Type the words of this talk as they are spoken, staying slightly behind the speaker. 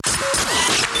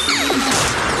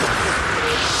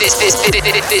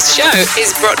This show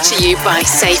is brought to you by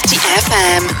Safety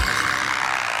FM.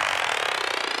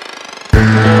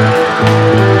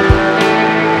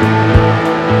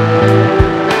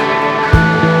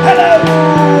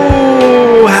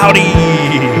 Hello! Howdy!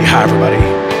 Hi, everybody.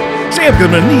 Sam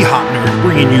Goodman, the Hot Nerd,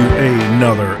 bringing you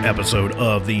another episode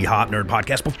of the Hot Nerd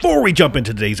Podcast. Before we jump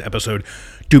into today's episode,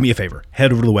 do me a favor.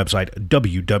 Head over to the website,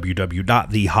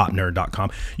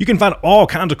 www.thehotnerd.com. You can find all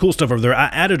kinds of cool stuff over there. I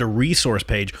added a resource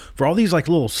page for all these like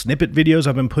little snippet videos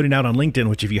I've been putting out on LinkedIn,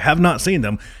 which if you have not seen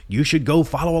them, you should go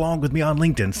follow along with me on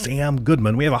LinkedIn, Sam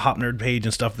Goodman. We have a Hot Nerd page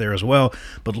and stuff there as well,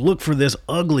 but look for this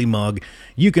ugly mug.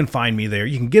 You can find me there.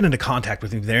 You can get into contact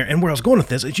with me there. And where I was going with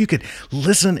this is you could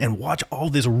listen and watch all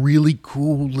this really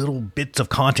cool little bits of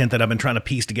content that I've been trying to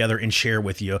piece together and share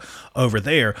with you over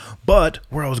there. But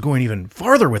where I was going even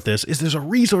farther with this is there's a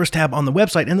resource tab on the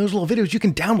website, and those little videos, you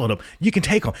can download them, you can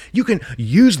take them, you can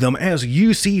use them as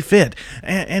you see fit,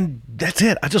 and that's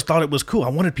it. I just thought it was cool. I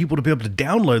wanted people to be able to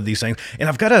download these things, and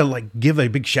I've got to give a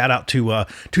big shout out to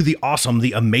the awesome,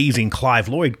 the amazing Clive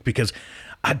Lloyd, because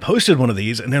I'd posted one of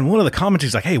these, and then one of the comments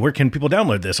is like, hey, where can people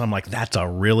download this? I'm like, that's a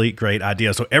really great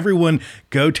idea. So everyone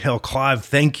go tell Clive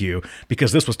thank you,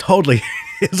 because this was totally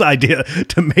his idea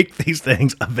to make these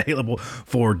things available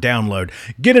for download.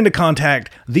 Get into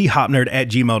contact,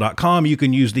 thehotnerd@gmail.com. You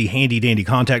can use the handy dandy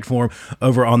contact form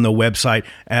over on the website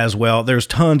as well. There's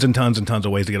tons and tons and tons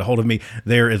of ways to get a hold of me.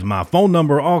 There is my phone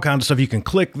number, all kinds of stuff. You can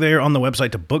click there on the website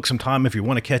to book some time if you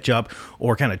want to catch up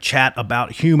or kind of chat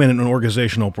about human and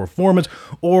organizational performance.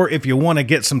 Or if you want to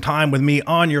get some time with me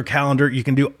on your calendar, you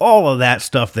can do all of that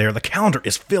stuff there. The calendar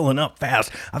is filling up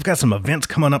fast. I've got some events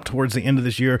coming up towards the end of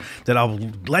this year that I'll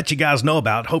let you guys know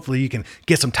about. Hopefully you can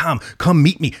get some time. Come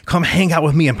meet me. Come hang out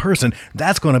with me in person.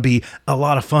 That's going to be a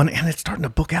lot of fun. And it's starting to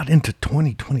book out into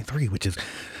 2023, which is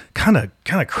kind of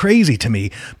crazy to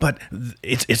me, but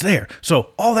it's there. So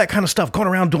all that kind of stuff, going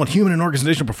around doing human and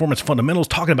organizational performance fundamentals,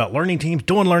 talking about learning teams,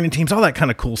 doing learning teams, all that kind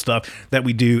of cool stuff that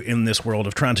we do in this world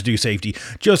of trying to do safety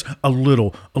just a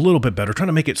little bit better, trying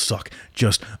to make it suck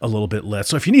just a little bit less.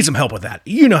 So if you need some help with that,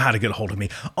 you know how to get a hold of me.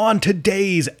 On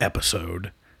today's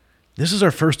episode, this is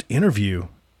our first interview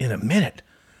in a minute,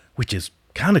 which is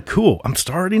kind of cool. I'm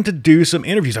starting to do some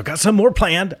interviews. I've got some more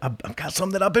planned. I've got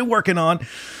some that I've been working on.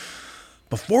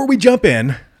 Before we jump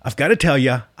in, I've got to tell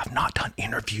you, I've not done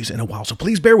interviews in a while, so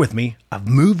please bear with me. I've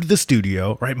moved the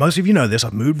studio, right? Most of you know this.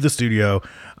 I've moved the studio.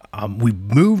 We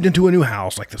moved into a new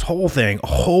house, like this whole thing, a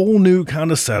whole new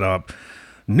kind of setup,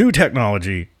 new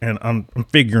technology, and I'm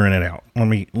figuring it out. Let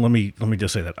me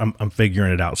just say that I'm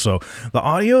figuring it out. So the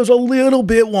audio is a little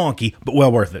bit wonky, but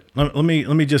well worth it. Let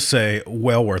me just say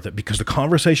well worth it, because the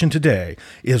conversation today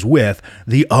is with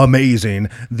the amazing,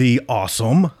 the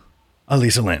awesome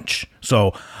Elisa Lynch.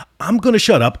 So I'm going to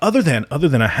shut up other than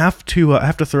I have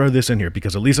to throw this in here,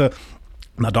 because Elisa,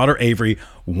 my daughter Avery,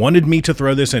 wanted me to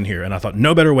throw this in here, and I thought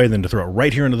no better way than to throw it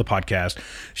right here into the podcast.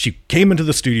 She came into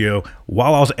the studio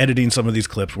while I was editing some of these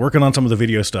clips, working on some of the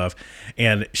video stuff,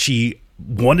 and she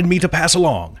wanted me to pass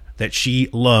along that she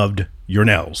loved your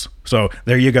nails. So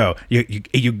there you go.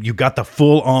 You got the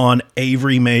full-on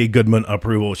Avery May Goodman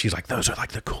approval. She's like, those are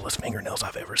like the coolest fingernails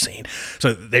I've ever seen.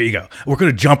 So there you go. We're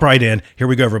going to jump right in. Here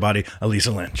we go, everybody.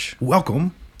 Elisa Lynch.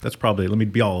 Welcome. That's probably, let me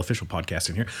be all official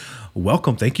podcasting here.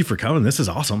 Welcome. Thank you for coming. This is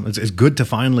awesome. It's good to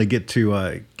finally get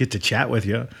to chat with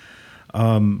you.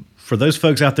 For those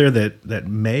folks out there that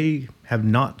may have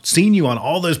not seen you on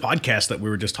all those podcasts that we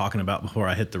were just talking about before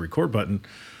I hit the record button,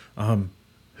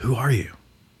 who are you?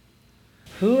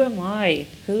 Who am I?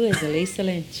 Who is Elisa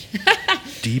Lynch?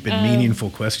 Deep and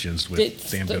meaningful questions with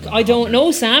Sam Goodman. I don't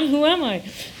know, Sam. Who am I?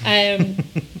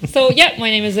 So, yeah, my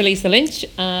name is Elisa Lynch.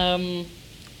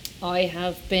 I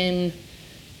have been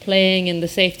playing in the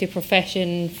safety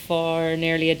profession for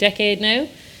nearly a decade now.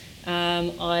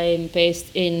 I'm based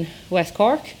in West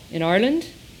Cork, in Ireland.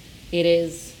 It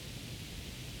is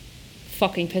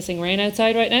fucking pissing rain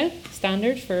outside right now.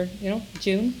 Standard for,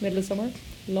 June, middle of summer.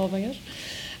 Loving it.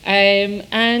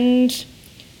 And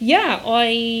yeah,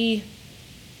 I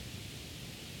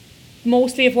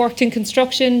mostly have worked in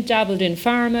construction, dabbled in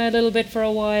pharma a little bit for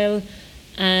a while,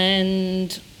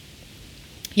 and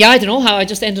yeah, I don't know how I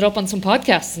just ended up on some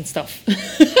podcasts and stuff.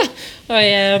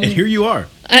 And here you are.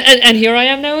 And here I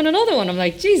am now in another one. I'm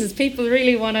like, Jesus, people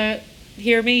really want to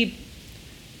hear me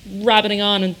rabbiting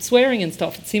on and swearing and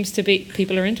stuff. It seems to be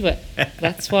people are into it.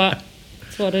 That's what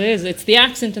it is. It's the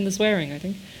accent and the swearing, I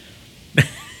think.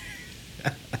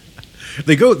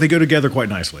 They go together quite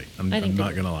nicely. I'm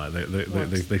not gonna lie.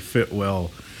 They fit well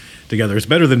together. It's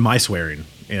better than my swearing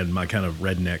and my kind of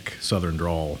redneck Southern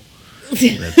drawl.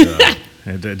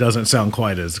 It doesn't sound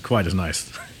quite as nice.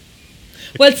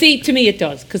 Well, see, to me it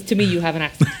does, because to me you have an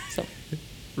accent. So.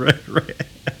 Right.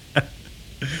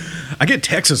 I get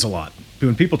Texas a lot.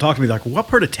 When people talk to me, like, what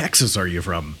part of Texas are you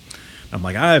from? I'm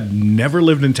like, I've never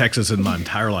lived in Texas in my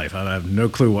entire life. I have no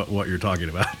clue what you're talking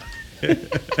about.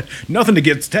 Nothing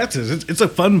against Texas. It's a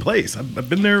fun place. I've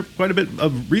been there quite a bit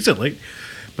recently.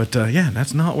 But yeah,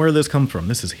 that's not where this comes from.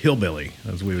 This is hillbilly,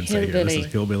 as we would say here. This is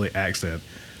hillbilly accent.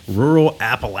 Rural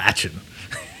Appalachian.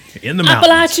 In the mountains.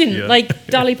 Appalachian, like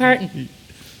Dolly Parton.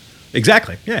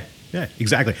 Exactly. Yeah,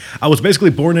 exactly. I was basically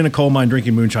born in a coal mine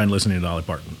drinking moonshine listening to Dolly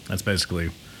Parton. That's basically...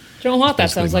 Do you know what? That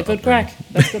sounds like good crack.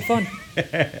 That's good fun.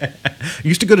 I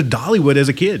used to go to Dollywood as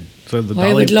a kid. So the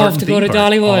I would love to go to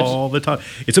Dollywood. All the time.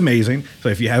 It's amazing. So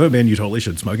if you haven't been, you totally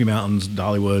should. Smoky Mountains,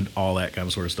 Dollywood, all that kind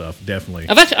of sort of stuff. Definitely.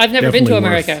 I've never been to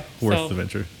America. Worth the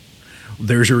venture.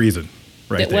 There's your reason.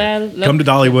 Right there. Well, look, come to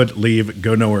Dollywood, leave,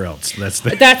 go nowhere else. That's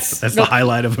the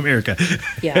highlight of America.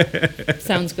 Yeah,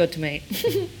 sounds good to me.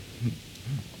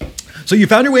 So you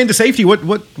found your way into safety.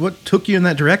 What took you in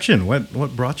that direction?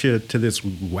 What brought you to this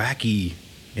wacky?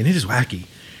 And it is wacky.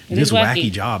 This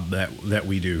wacky job that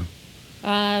we do.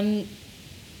 I'd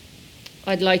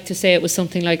like to say it was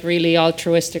something like really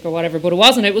altruistic or whatever, but it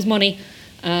wasn't. It was money.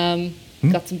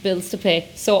 Got some bills to pay.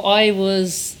 So I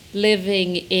was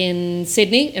living in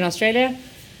Sydney in Australia,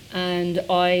 and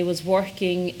I was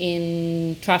working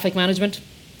in traffic management.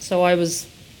 So I was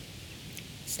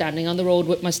standing on the road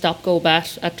with my stop-go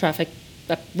bat at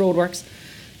roadworks,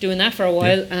 doing that for a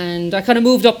while, and I kind of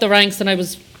moved up the ranks, and I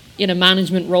was in a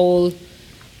management role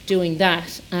doing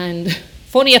that. And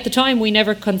funny, at the time we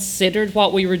never considered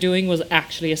what we were doing was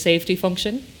actually a safety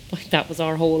function. Like, that was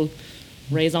our whole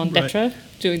raison d'etre,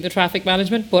 doing the traffic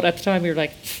management. But at the time we were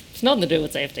like, it's nothing to do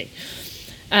with safety.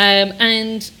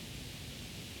 And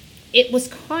it was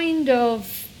kind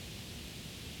of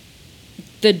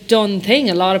the done thing.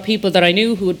 A lot of people that I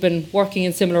knew who had been working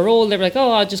in similar role, they were like,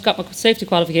 oh, I just got my safety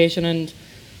qualification and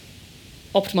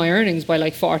upped my earnings by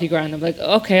like 40 grand. I'm like,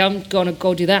 okay, I'm going to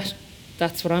go do that.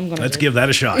 That's what I'm going to do. Let's give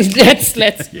that a shot.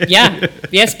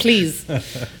 Yes, please.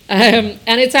 And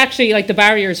it's actually like the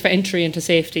barriers for entry into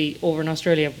safety over in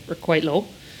Australia are quite low.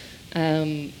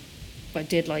 I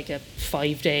did like a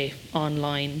 5-day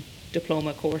online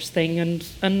diploma course thing,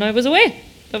 and I was away.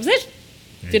 That was it.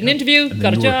 Did an interview,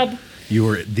 got a job. You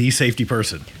were the safety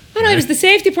person. And I was the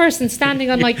safety person standing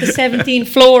on like the 17th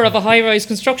floor of a high-rise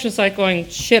construction site going,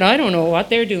 shit, I don't know what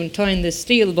they're doing tying this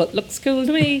steel, but looks cool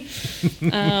to me.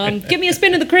 Give me a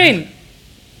spin of the crane.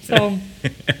 So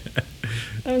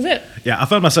that was it. Yeah, I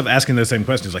found myself asking those same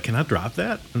questions. Like, can I drive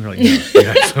that? And they're like, no, you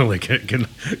absolutely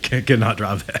cannot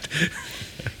drive that.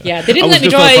 Yeah, they didn't let me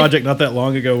drive. I was just on a project not that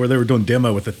long ago where they were doing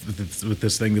demo with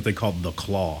this thing that they called the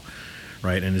Claw,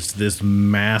 right? And it's this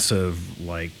massive,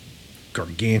 like,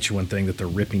 gargantuan thing that they're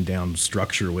ripping down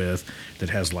structure with that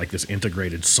has like this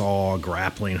integrated saw,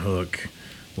 grappling hook,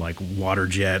 like water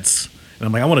jets. And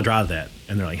I'm like, I want to drive that.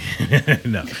 And they're like,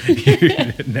 no,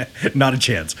 not a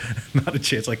chance. Not a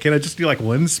chance. Like, can I just do like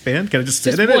one spin? Can I just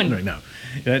sit in it? No,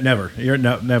 never.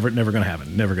 Never going to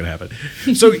happen. Never going to happen.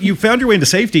 So you found your way into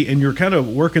safety, and you're kind of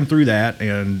working through that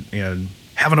and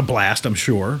having a blast, I'm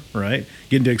sure, right?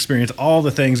 Getting to experience all the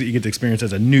things that you get to experience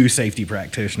as a new safety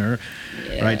practitioner,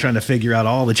 right? Trying to figure out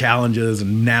all the challenges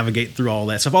and navigate through all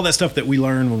that stuff that we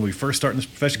learn when we first start in this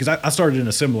profession. Because I started in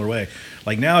a similar way.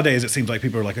 Like nowadays, it seems like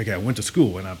people are like, okay, I went to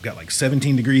school and I've got like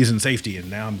 17 degrees in safety, and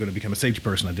now I'm going to become a safety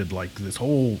person. I did like this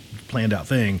whole planned out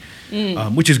thing,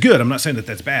 which is good. I'm not saying that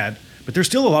that's bad, but there's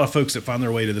still a lot of folks that find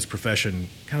their way to this profession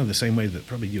kind of the same way that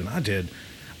probably you and I did.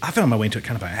 I found my way into it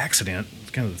kind of by accident. It's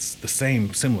kind of the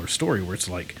same similar story where it's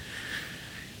like,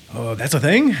 oh, that's a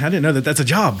thing? I didn't know that that's a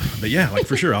job. But yeah, like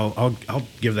for sure, I'll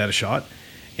give that a shot.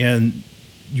 And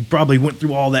you probably went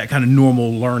through all that kind of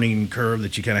normal learning curve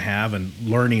that you kind of have, and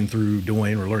learning through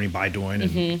doing or learning by doing,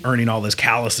 and earning all those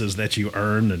calluses that you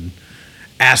earn and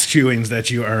ass chewings that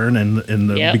you earn in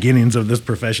the beginnings of this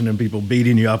profession, and people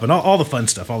beating you up and all the fun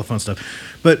stuff.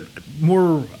 But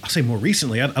more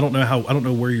recently, I don't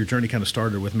know where your journey kind of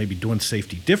started with maybe doing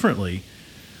safety differently.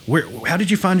 How did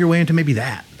you find your way into maybe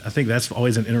that? I think that's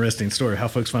always an interesting story, how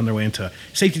folks find their way into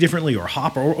safety differently, or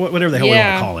hop, or whatever the hell we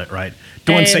want to call it, right?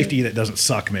 Doing safety that doesn't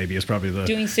suck maybe is probably the...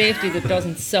 Doing safety that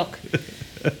doesn't suck.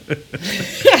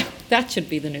 That should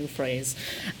be the new phrase.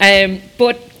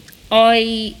 But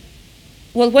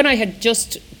when I had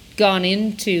just gone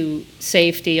into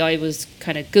safety, I was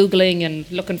kind of Googling and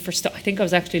looking for stuff. I think I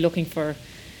was actually looking for,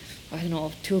 I don't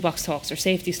know, toolbox talks or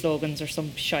safety slogans or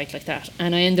some shite like that.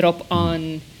 And I ended up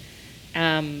on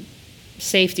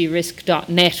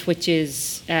safetyrisk.net, which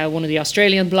is one of the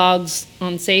Australian blogs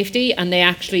on safety. And they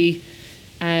actually,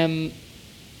 they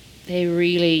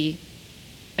really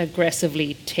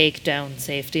aggressively take down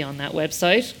safety on that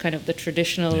website, kind of the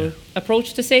traditional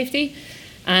approach to safety.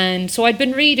 And so I'd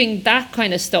been reading that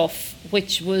kind of stuff,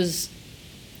 which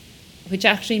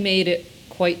actually made it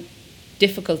quite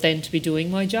difficult then to be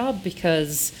doing my job,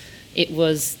 because it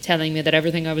was telling me that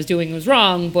everything I was doing was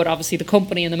wrong, but obviously the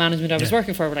company and the management I was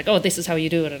working for were like, oh, this is how you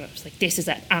do it. And I was like, this is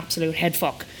an absolute head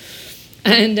fuck.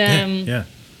 And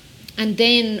and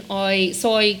then I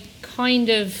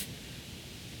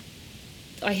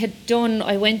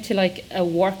went to like a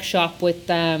workshop with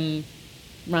ran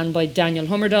by Daniel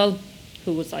Hummerdal,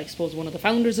 who was, I suppose, one of the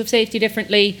founders of Safety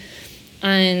Differently.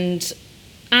 And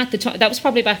at the time, that was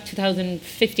probably back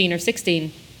 2015 or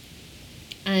 16,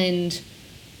 and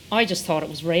I just thought it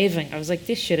was raving. I was like,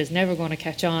 this shit is never going to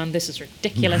catch on. This is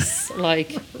ridiculous.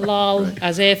 Like, lol,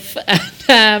 as if.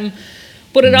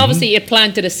 But it obviously, it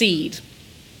planted a seed.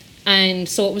 And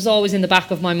so it was always in the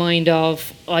back of my mind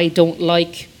of, I don't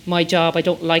like my job. I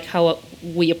don't like how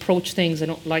we approach things. I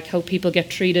don't like how people get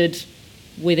treated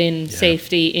within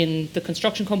safety in the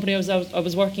construction company I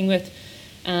was working with.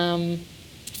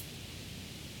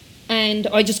 And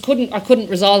I just couldn't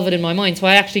resolve it in my mind. So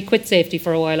I actually quit safety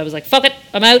for a while. I was like, fuck it,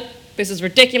 I'm out. This is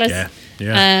ridiculous.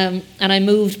 And I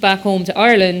moved back home to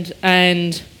Ireland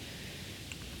and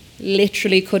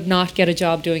literally could not get a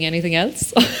job doing anything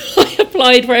else. I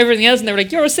applied for everything else and they were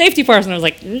like, you're a safety person. I was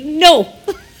like, no.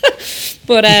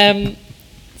 But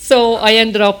so I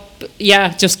ended up,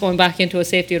 just going back into a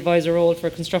safety advisor role for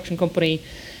a construction company,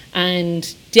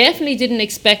 and definitely didn't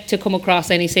expect to come across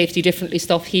any Safety Differently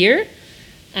stuff here.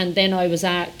 And then I was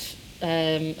at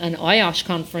an IOSH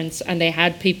conference and they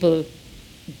had people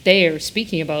there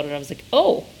speaking about it. I was like,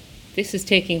 oh, this is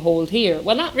taking hold here.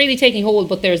 Well, not really taking hold,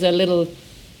 but there's a little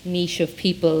niche of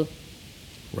people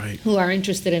who are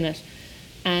interested in it.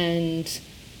 And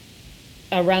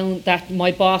around that,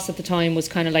 my boss at the time was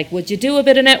kind of like, would you do a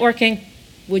bit of networking?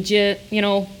 Would you,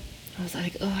 I was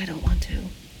like, oh, I don't want to.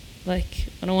 Like,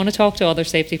 I don't want to talk to other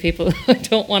safety people. I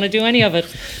don't want to do any of it.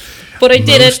 But I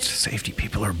did it. Most safety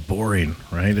people are boring,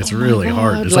 right? It's really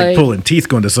hard. It's like pulling teeth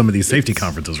going to some of these safety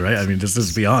conferences, right? I mean, just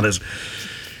to be honest.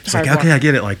 It's like, okay, I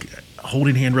get it. Like,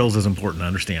 holding handrails is important. I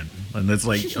understand. And it's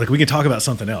like we can talk about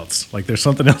something else. Like, there's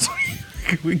something else.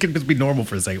 We can just be normal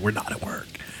for a second. We're not at work.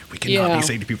 We cannot be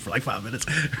safety people for like 5 minutes,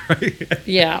 right?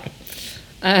 Yeah.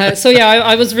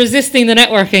 I was resisting the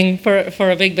networking for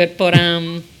a big bit, but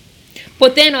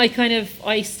then I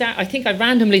think I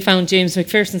randomly found James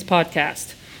McPherson's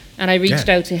podcast. And I reached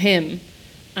out to him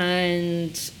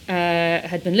and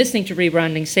had been listening to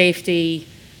Rebranding Safety,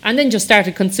 and then just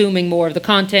started consuming more of the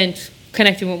content,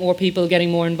 connecting with more people,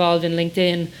 getting more involved in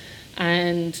LinkedIn,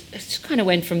 and it just kind of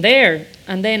went from there.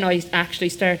 And then I actually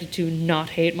started to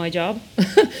not hate my job.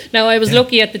 Now, I was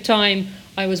lucky at the time.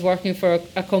 I was working for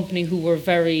a company who were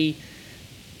very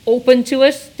open to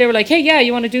it. They were like, hey,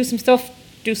 you want to do some stuff?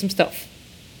 Do some stuff.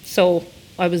 So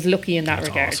I was lucky in that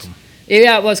regard. Awesome.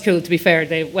 Yeah, it was cool, to be fair.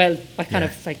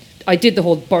 I did the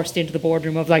whole burst into the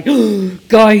boardroom of like, oh,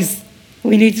 guys,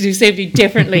 we need to do safety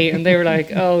differently. And they were like,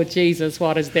 oh, Jesus,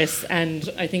 what is this? And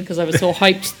I think because I was so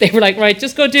hyped, they were like, right,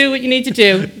 just go do what you need to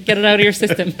do. Get it out of your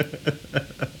system.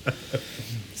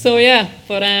 So,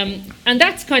 and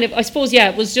that's kind of, I suppose,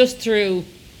 it was just through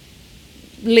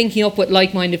linking up with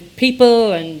like-minded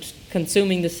people and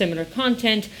consuming the similar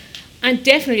content. And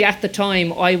definitely at the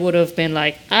time, I would have been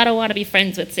like, I don't want to be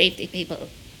friends with safety people.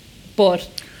 But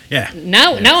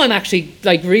now I'm actually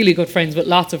like really good friends with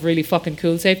lots of really fucking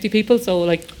cool safety people. So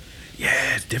like,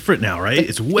 it's different now, right?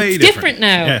 It's way different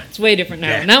now. Yeah. It's way different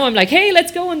now. Yeah. Now I'm like, hey,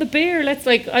 let's go on the beer.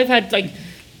 I've had like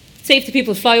safety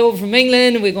people fly over from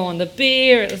England and we go on the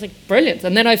beer. It was like brilliant.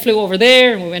 And then I flew over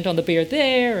there and we went on the beer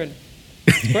there, and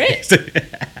it's great.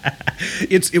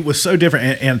 It was so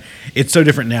different, and it's so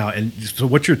different now. And so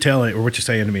what you're telling, or what you're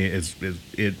saying to me, is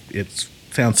it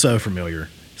sounds so familiar,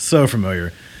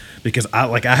 because I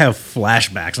have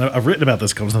flashbacks. And I've written about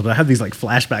this a couple times. But I have these like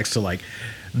flashbacks to like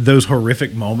those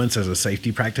horrific moments as a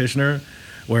safety practitioner,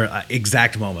 where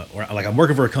exact moment where like I'm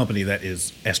working for a company that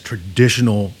is as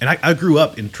traditional, and I grew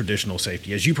up in traditional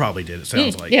safety, as you probably did. It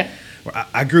sounds like where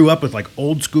I grew up with like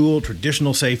old school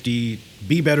traditional safety,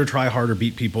 be better, try harder,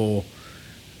 beat people,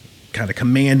 kind of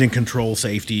command and control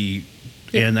safety,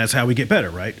 and that's how we get better,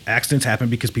 right? Accidents happen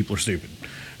because people are stupid,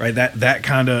 right? That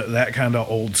kind of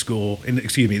old school. And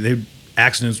excuse me,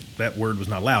 accidents. That word was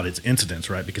not allowed. It's incidents,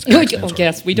 right? Because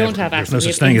accidents we don't have accidents.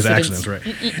 There's no such thing as accidents, right?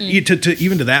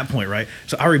 Even to that point, right?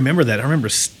 So I remember that. I remember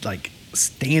like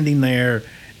standing there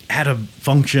at a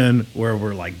function where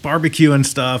we're like barbecuing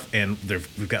stuff, and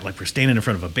we're standing in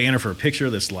front of a banner for a picture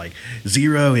that's like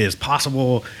zero is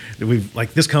possible. We've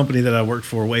like this company that I worked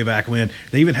for way back when,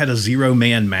 they even had a Zero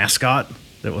Man mascot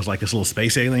that was like this little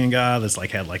space alien guy that's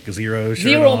like had like a zero shirt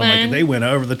Zero on. Man. Like they went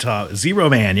over the top. Zero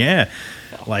Man, yeah.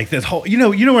 Like this whole, you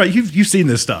know what, you've seen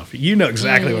this stuff. You know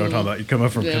exactly what I'm talking about. You come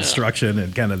up from construction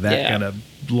and kind of that kind of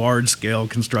large scale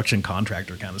construction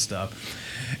contractor kind of stuff.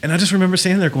 And I just remember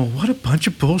standing there going, what a bunch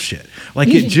of bullshit. Like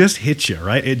it just hits you,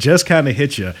 right? It just kind of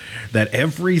hits you that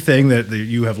everything that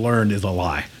you have learned is a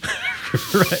lie.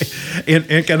 Right.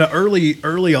 And kind of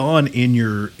early on in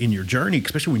your journey,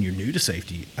 especially when you're new to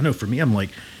safety, I know for me, I'm like,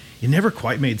 it never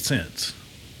quite made sense,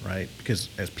 right? Because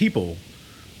as people,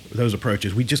 those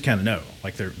approaches, we just kind of know,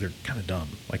 like they're kind of dumb.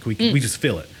 Like we just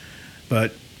feel it.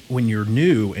 But when you're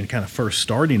new and kind of first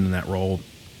starting in that role,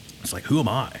 it's like, who am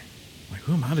I? Like,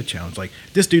 who am I to challenge? Like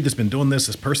this dude that's been doing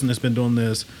this person that's been doing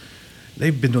this,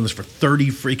 they've been doing this for 30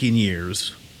 freaking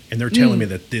years, and they're telling me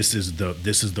that this is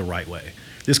the right way.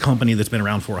 This company that's been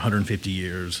around for 150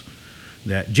 years,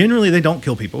 that generally they don't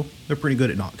kill people. They're pretty good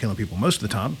at not killing people most of the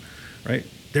time, right?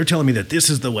 They're telling me that this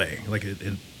is the way. Like,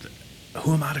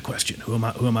 who am I to question? Who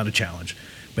am I to challenge?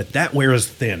 But that wears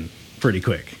thin pretty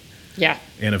quick. Yeah.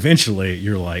 And eventually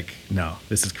you're like, no,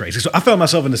 this is crazy. So I found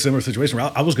myself in a similar situation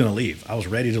where I was going to leave. I was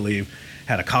ready to leave.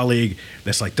 Had a colleague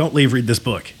that's like, don't leave, read this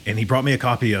book. And he brought me a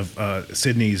copy of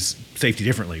Sydney's Safety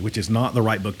Differently, which is not the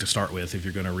right book to start with if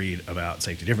you're going to read about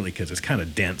safety differently, because it's kind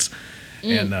of dense.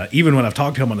 And even when I've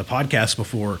talked to him on the podcast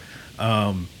before,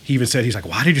 he even said, he's like,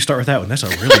 why did you start with that one? That's a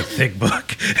really thick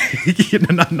book. You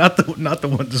know, not the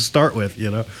one to start with,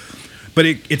 you know. But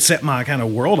it set my kind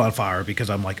of world on fire, because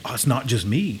I'm like, oh, it's not just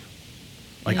me.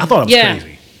 Like, I thought I was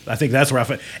crazy. I think that's where I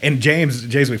felt. And James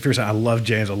McPherson, I love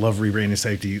James. I love rebranding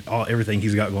safety, everything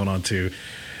he's got going on too.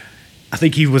 I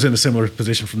think he was in a similar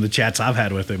position from the chats I've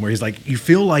had with him, where he's like, you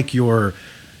feel like you're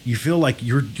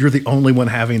the only one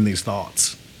having these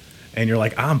thoughts, and you're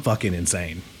like, I'm fucking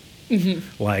insane.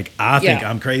 Mm-hmm. Like, I think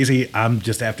I'm crazy. I'm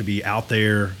just have to be out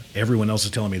there. Everyone else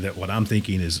is telling me that what I'm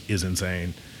thinking is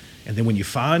insane. And then when you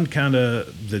find kind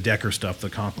of the Decker stuff, the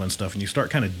Conklin stuff, and you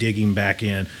start kind of digging back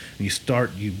in,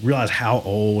 and you realize how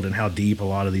old and how deep a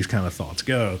lot of these kind of thoughts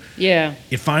go. Yeah.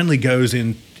 It finally goes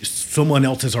in, someone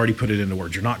else has already put it into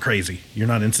words. You're not crazy. You're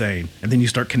not insane. And then you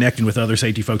start connecting with other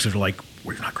safety folks that are like,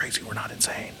 we're not crazy. We're not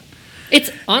insane. It's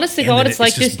honestly, God, it's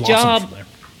like this job.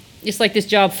 It's like this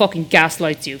job fucking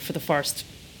gaslights you for the first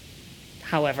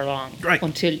however long. Right.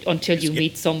 Until you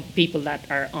meet some people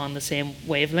that are on the same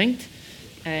wavelength.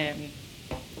 And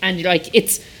like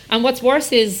and what's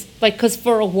worse is like, because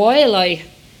for a while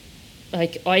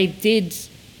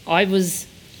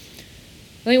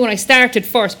when I started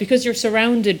first, because you're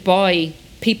surrounded by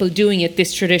people doing it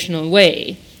this traditional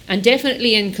way, and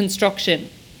definitely in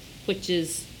construction, which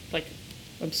is like,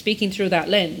 I'm speaking through that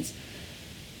lens,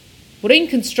 but in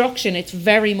construction it's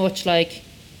very much like,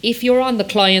 if you're on the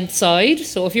client side,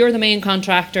 so if you're the main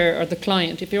contractor or the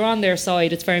client, if you're on their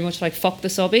side, it's very much like, fuck the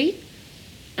subby.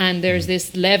 And there's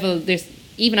this level,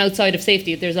 even outside of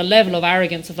safety, there's a level of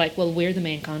arrogance of like, well, we're the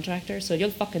main contractor, so you'll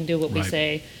fucking do what we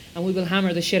say, and we will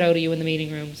hammer the shit out of you in the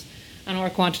meeting rooms. And our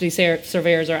quantity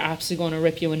surveyors are absolutely going to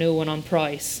rip you a new one on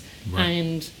price.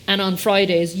 Right. And on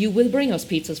Fridays, you will bring us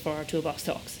pizzas for our toolbox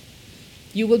talks.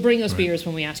 You will bring us beers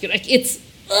when we ask you. Like, it's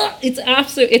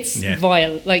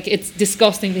vile. Like, it's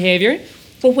disgusting behaviour.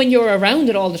 But when you're around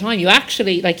it all the time, you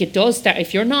actually, like, it does start,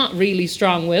 if you're not really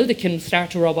strong-willed, it can start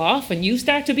to rub off, and you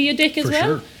start to be a dick as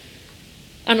well. Sure.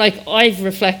 And, like, I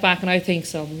reflect back and I think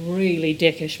some really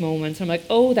dickish moments. I'm like,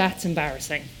 oh, that's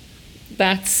embarrassing.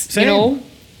 That's, Same. You know,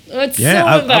 it's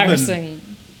so embarrassing.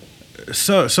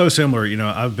 So similar, you know,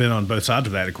 I've been on both sides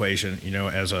of that equation, you know,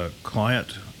 as a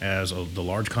client, as the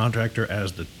large contractor,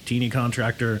 as the teeny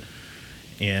contractor.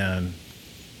 And,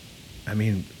 I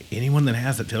mean, anyone that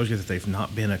has that tells you that they've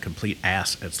not been a complete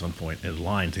ass at some point is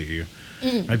lying to you,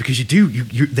 right? Because you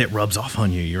that rubs off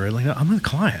on you. You're like, no, I'm the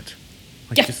client.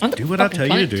 Like, just do what I tell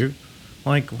you to do.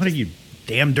 Like, what are you,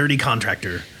 damn dirty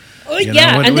contractor? You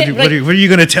know, what are you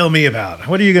going to tell me about?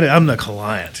 I'm the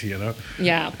client, you know?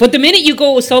 Yeah, but the minute you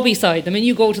go subby side, the minute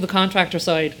you go to the contractor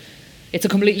side, it's a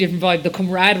completely different vibe. The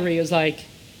camaraderie is like,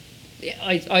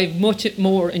 I've much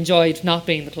more enjoyed not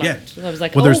being the client. Yeah. I was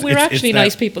like, we're actually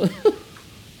nice people.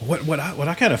 What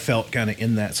I kind of felt kind of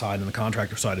in that side, in the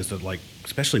contractor side, is that, like,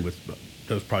 especially with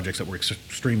those projects that were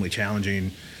extremely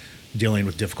challenging, dealing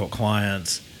with difficult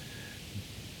clients,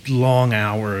 long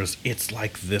hours, it's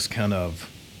like this kind of,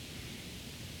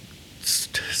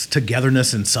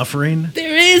 togetherness and suffering.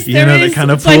 There is. That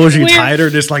kind of It's pulls you we're- tighter.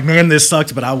 Just like, man, this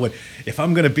sucks, but if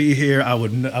I'm going to be here, I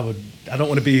don't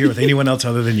want to be here with anyone else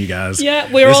other than you guys.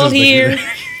 Yeah, we're This all is here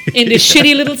in this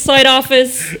shitty little side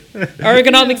office.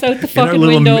 Ergonomics out the in our fucking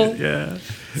little, window. yeah.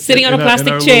 Sitting on a In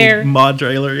plastic our chair. little mod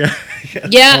trailer, yeah.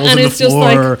 Yeah, Holes and in it's the just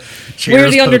floor, like, chairs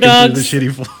we're the poking through underdogs. The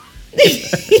shitty floor.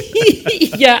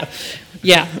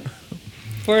 Yeah,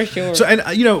 for sure. So, and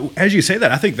as you say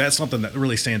that, I think that's something that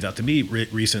really stands out to me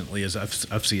recently. Is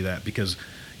I've seen that because,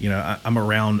 I'm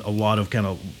around a lot of kind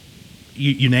of,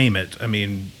 you name it. I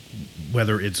mean,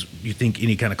 whether it's you think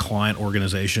any kind of client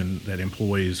organization that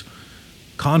employs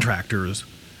contractors.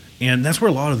 And that's where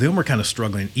a lot of them are kind of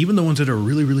struggling. Even the ones that are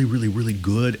really, really, really, really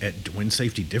good at doing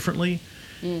safety differently,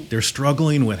 they're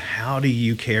struggling with how do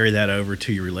you carry that over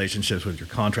to your relationships with your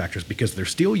contractors, because they're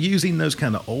still using those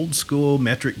kind of old school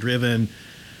metric-driven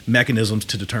mechanisms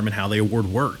to determine how they award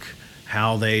work,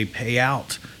 how they pay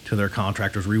out to their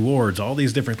contractors, rewards, all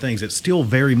these different things. It's still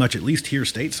very much, at least here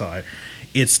stateside,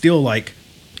 it's still like,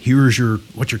 what's your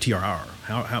TRR?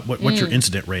 What's your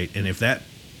incident rate? And if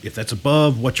that's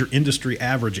above what your industry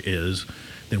average is,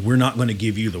 then we're not going to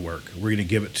give you the work. We're going to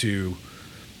give it to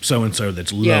so-and-so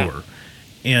that's lower. Yeah.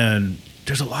 And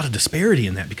there's a lot of disparity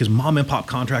in that, because mom and pop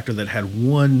contractor that had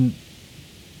one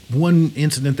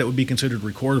incident that would be considered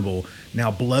recordable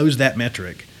now blows that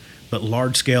metric, but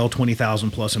large scale 20,000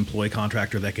 plus employee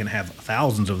contractor that can have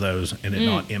thousands of those and it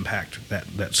not impact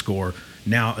that score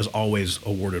now is always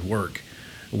awarded work,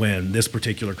 when this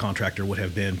particular contractor would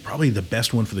have been probably the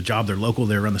best one for the job. They're local,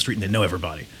 they're on the street, and they know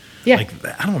everybody. Yeah. Like,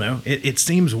 I don't know. It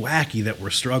seems wacky that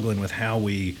we're struggling with how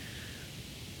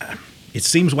it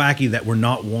seems wacky that we're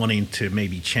not wanting to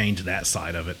maybe change that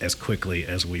side of it as quickly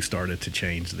as we started to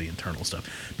change the internal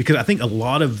stuff. Because I think a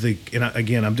lot of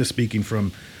again, I'm just speaking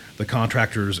from the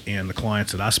contractors and the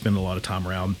clients that I spend a lot of time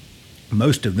around,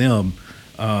 most of them,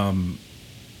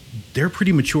 they're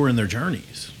pretty mature in their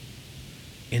journeys.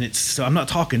 And so I'm not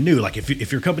talking new. Like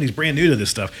if your company's brand new to this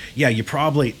stuff, yeah, you're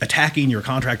probably attacking your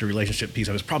contractor relationship piece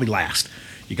of it's probably last.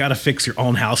 You got to fix your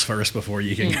own house first before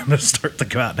you can kind of start to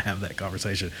go out and have that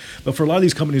conversation. But for a lot of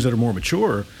these companies that are more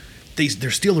mature,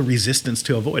 there's still a resistance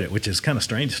to avoid it, which is kind of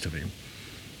strange to me.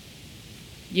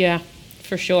 Yeah,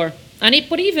 for sure.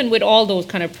 But even with all those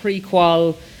kind of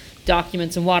pre-qual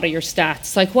documents and what are your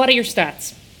stats? Like, what are your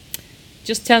stats?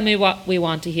 Just tell me what we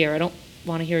want to hear. I don't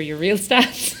want to hear your real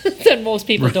stats. That most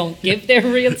people don't give their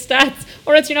real stats,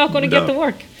 or else you're not going to get the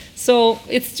work. So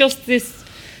it's just this,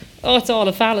 it's all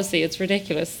a fallacy. It's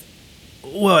ridiculous.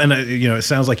 Well, and it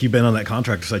sounds like you've been on that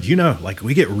contractor side. Like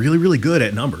we get really, really good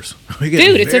at numbers. We get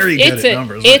Dude, very good at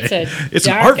numbers. It's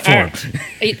an art form.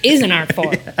 It is an art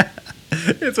form. Yeah.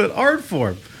 It's an art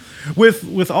form.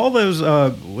 With all those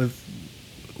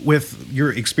with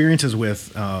your experiences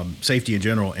with safety in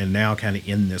general, and now kind of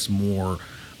in this more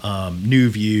new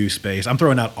view space. I'm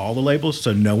throwing out all the labels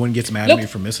so no one gets mad at me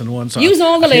for missing one. So use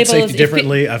all the I've hit labels. Safety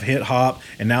differently. I've hit HOP,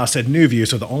 and now I said new view.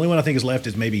 So the only one I think is left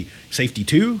is maybe safety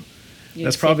 2.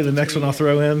 That's probably the next one I'll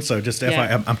throw in. So just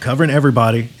FYI, I'm covering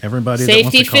everybody Safety that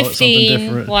wants to call 15, it something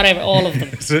different. whatever, all of them.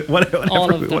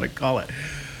 whatever we want to call it.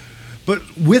 But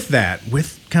with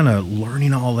kind of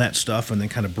learning all that stuff and then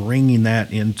kind of bringing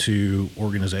that into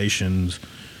organizations,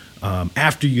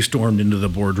 after you stormed into the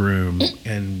boardroom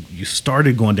and you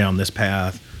started going down this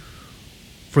path,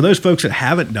 for those folks that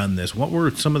haven't done this, what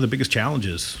were some of the biggest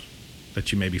challenges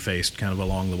that you maybe faced kind of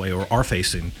along the way or are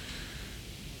facing?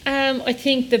 I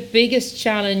think the biggest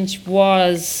challenge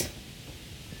was,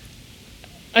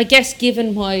 I guess,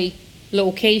 given my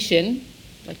location,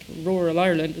 like rural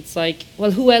Ireland, it's like,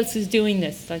 well, who else is doing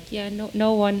this? Like, yeah,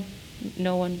 no one.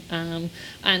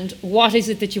 And what is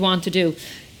it that you want to do?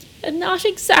 I'm not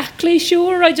exactly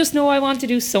sure. I just know I want to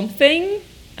do something.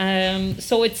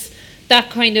 So it's that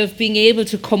kind of being able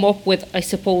to come up with, I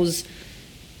suppose,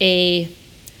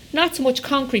 not so much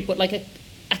concrete, but like a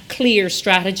clear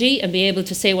strategy, and be able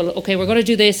to say, well, okay, we're going to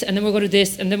do this, and then we're going to do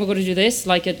this, and then we're going to do this,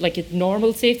 like a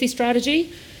normal safety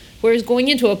strategy. Whereas going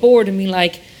into a board and being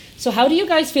like, so how do you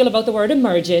guys feel about the word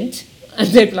emergent? And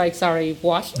they'd be like, sorry,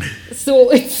 what? So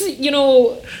it's,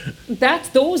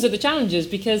 those are the challenges,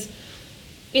 because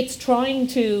it's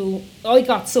I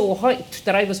got so hyped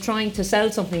that I was trying to sell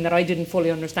something that I didn't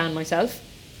fully understand myself.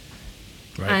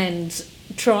 Right. And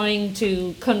trying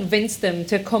to convince them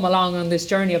to come along on this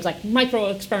journey of like micro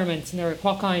experiments. And they're like,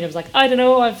 what kind? I was like, I don't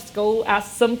know, I have to go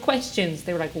ask some questions.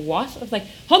 They were like, what? I was like,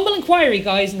 humble inquiry,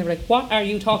 guys. And they were like, what are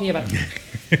you talking about?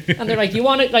 And they're like, you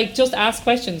want to like just ask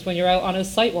questions when you're out on a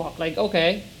site walk? Like,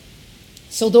 okay.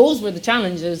 So those were the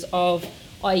challenges of,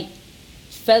 I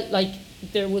felt like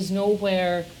there was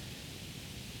nowhere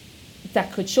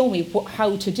that could show me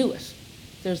how to do it.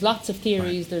 There's lots of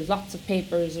theories, there's lots of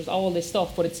papers, there's all this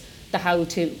stuff, but it's the how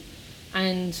to.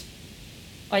 And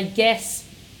I guess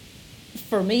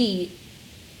for me,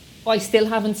 I still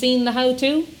haven't seen the how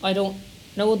to. I don't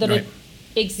know that it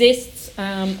exists.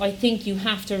 I think you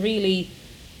have to really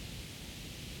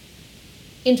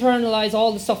internalize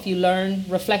all the stuff you learn,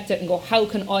 reflect it, and go, how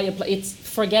can I apply? It's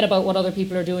forget about what other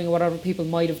people are doing or what other people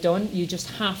might have done. You just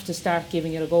have to start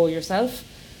giving it a go yourself,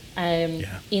 in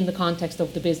the context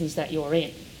of the business that you're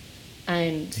in,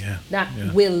 and that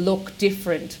will look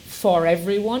different for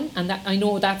everyone. And that, I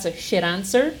know that's a shit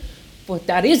answer, but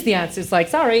that is the answer. It's like,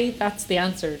 sorry, that's the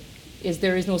answer.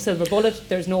 There is no silver bullet.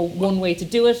 There's no one way to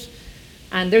do it,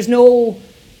 and there's no.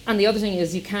 And the other thing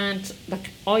is, you can't, like,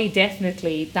 I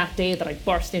definitely, that day that I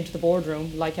burst into the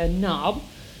boardroom like a knob,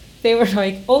 they were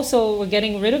like, oh, so we're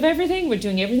getting rid of everything? We're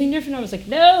doing everything different? I was like,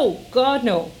 no, God,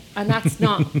 no. And that's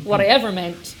not what I ever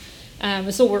meant.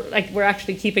 So we're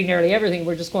actually keeping nearly everything.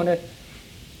 We're just going to,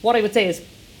 what I would say is,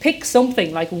 pick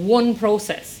something, like one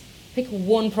process. Pick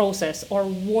one process or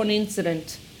one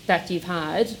incident that you've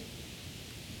had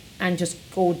and just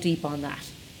go deep on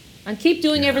that. And keep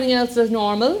doing everything else as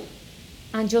normal.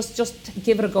 And just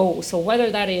give it a go. So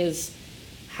whether that is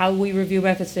how we review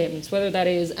method statements, whether that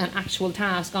is an actual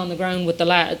task on the ground with the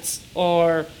lads,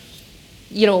 or,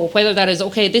 you know, whether that is,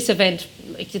 okay, this event,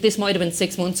 like, this might have been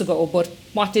 6 months ago, but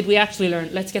what did we actually learn?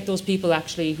 Let's get those people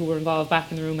actually who were involved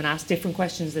back in the room and ask different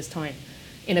questions this time,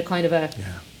 in a kind of a,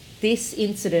 this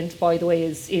incident, by the way,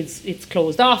 it's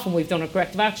closed off and we've done our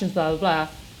corrective actions, blah, blah, blah,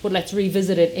 but let's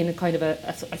revisit it in a kind of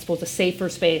I suppose, a safer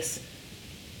space,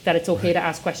 that it's okay to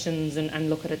ask questions and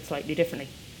look at it slightly differently.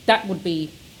 That would be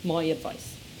my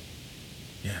advice.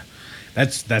 Yeah,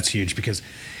 that's huge, because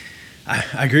I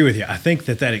agree with you. I think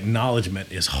that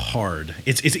acknowledgement is hard.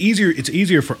 It's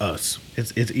easier for us.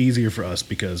 It's easier for us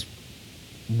because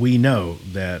we know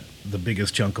that the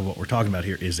biggest chunk of what we're talking about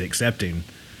here is accepting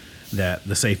that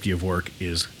the safety of work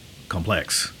is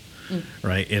complex.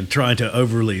 Right, and trying to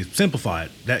overly simplify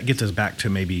it, that gets us back to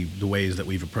maybe the ways that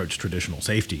we've approached traditional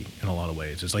safety in a lot of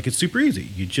ways. It's like, it's super easy.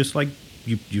 You just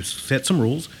you set some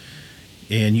rules,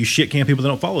 and you shit can people that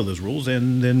don't follow those rules,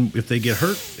 and then if they get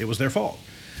hurt, it was their fault.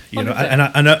 You know,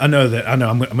 I know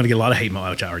I'm going to get a lot of hate mail,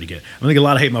 which I already get. I'm going to get a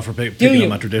lot of hate mail for picking on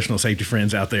my traditional safety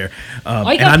friends out there.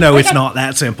 I know it's not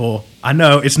that simple. I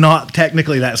know it's not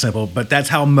technically that simple, but that's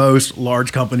how most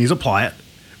large companies apply it.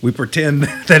 We pretend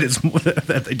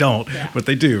that they don't, but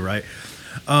they do, right?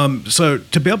 So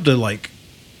to be able to, like,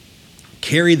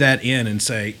 carry that in and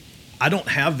say, I don't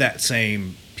have that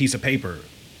same piece of paper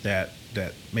that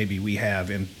maybe we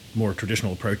have in more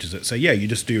traditional approaches that say, you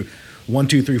just do 1,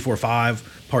 2, 3, 4,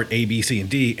 5, part A, B, C, and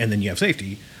D, and then you have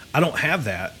safety. I don't have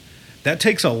that. That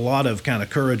takes a lot of kind of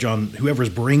courage on whoever's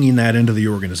bringing that into the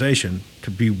organization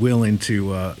to be willing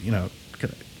to,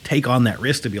 take on that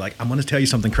risk to be like, I'm going to tell you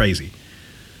something crazy,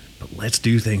 but let's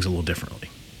do things a little differently.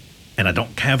 And I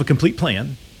don't have a complete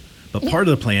plan, but part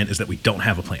of the plan is that we don't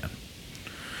have a plan,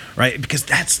 right? Because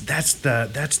that's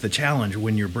the challenge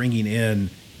when you're bringing in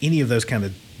any of those kind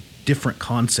of different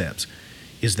concepts,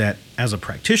 is that as a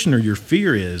practitioner, your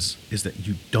fear is that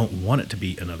you don't want it to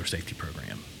be another safety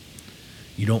program.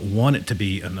 You don't want it to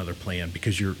be another plan,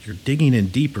 because you're digging in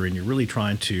deeper and you're really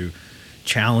trying to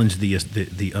challenge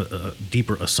the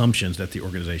deeper assumptions that the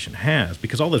organization has,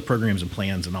 because all those programs and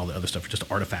plans and all the other stuff are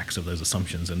just artifacts of those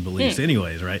assumptions and beliefs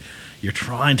anyways, right? You're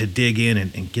trying to dig in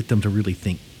and get them to really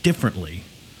think differently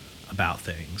about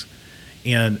things.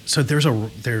 And so there's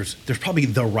probably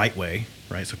the right way,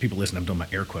 right? So people listen, I'm doing my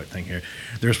air quote thing here.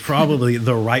 There's probably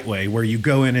the right way where you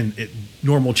go in and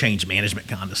normal change management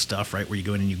kind of stuff, right? Where you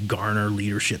go in and you garner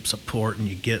leadership support and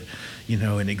you get,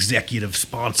 an executive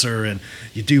sponsor and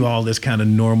you do all this kind of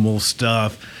normal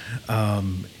stuff.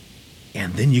 And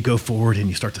then you go forward and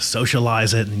you start to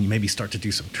socialize it, and you maybe start to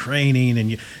do some training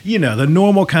and the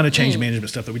normal kind of change management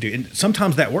stuff that we do. And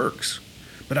sometimes that works.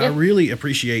 But I really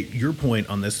appreciate your point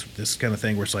on this kind of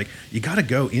thing, where it's like, you got to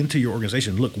go into your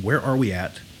organization. Look, where are we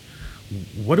at?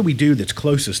 What do we do that's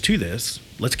closest to this?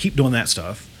 Let's keep doing that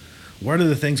stuff. What are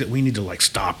the things that we need to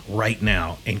stop right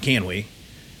now? And can we?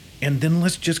 And then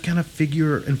let's just kind of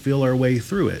figure and feel our way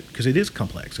through it, because it is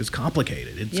complex. It's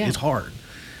complicated. It's hard.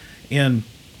 And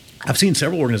I've seen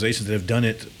several organizations that have done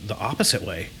it the opposite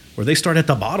way, where they start at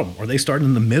the bottom or they start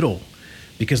in the middle,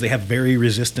 because they have very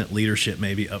resistant leadership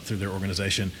maybe up through their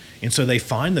organization. And so they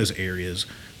find those areas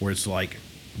where it's like,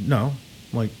 no,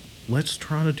 let's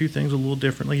try to do things a little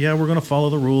differently. Yeah, we're going to follow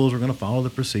the rules. We're going to follow the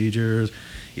procedures.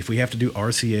 If we have to do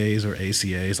RCAs or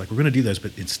ACAs, we're going to do those.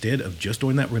 But instead of just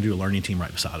doing that, we're going to do a learning team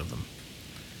right beside of them.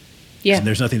 Yeah. And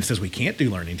there's nothing that says we can't do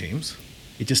learning teams.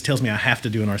 It just tells me I have to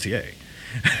do an RCA.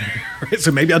 Right?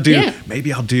 So maybe I'll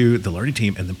do the learning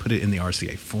team and then put it in the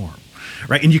RCA form.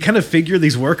 Right. And you kind of figure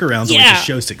these workarounds to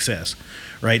show success,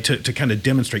 right? To kind of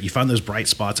demonstrate, you find those bright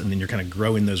spots and then you're kind of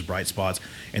growing those bright spots.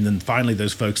 And then finally,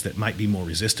 those folks that might be more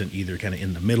resistant, either kind of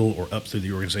in the middle or up through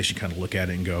the organization, kind of look at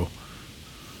it and go,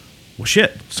 well,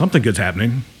 shit, something good's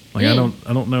happening. Like, I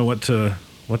don't know what to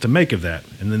make of that.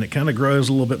 And then it kind of grows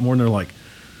a little bit more and they're like,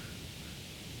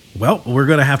 well, we're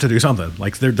going to have to do something.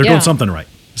 Like they're doing something right.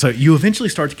 So you eventually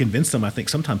start to convince them, I think,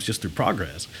 sometimes just through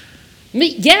progress.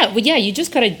 You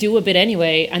just gotta do a bit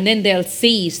anyway, and then they'll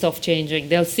see stuff changing.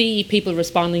 They'll see people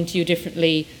responding to you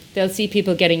differently. They'll see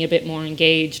people getting a bit more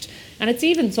engaged. And it's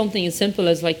even something as simple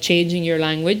as like changing your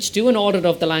language. Do an audit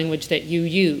of the language that you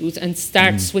use and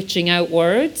start switching out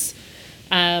words.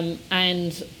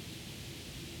 And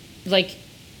like,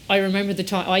 I remember the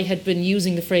time I had been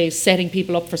using the phrase setting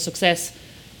people up for success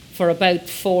for about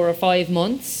 4 or 5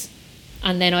 months.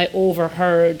 And then I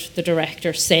overheard the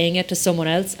director saying it to someone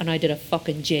else, and I did a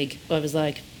fucking jig. I was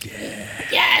like,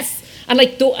 yes! And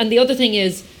like, and the other thing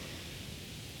is,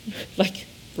 like,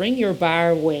 bring your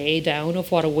bar way down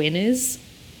of what a win is.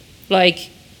 Like,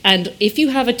 and if you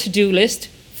have a to-do list,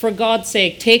 for God's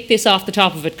sake, take this off the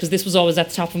top of it, because this was always at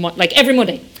the top of my, like, every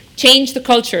Monday. Change the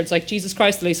culture. It's like, Jesus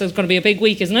Christ, Elisa, it's going to be a big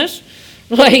week, isn't it?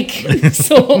 Like,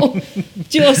 so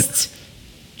just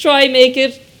try make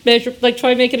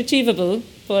it achievable,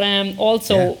 but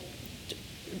also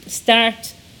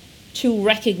start to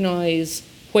recognize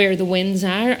where the wins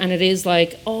are. And it is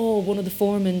like, oh, one of the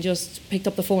foremen just picked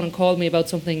up the phone and called me about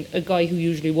something, a guy who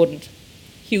usually wouldn't.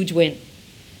 Huge win.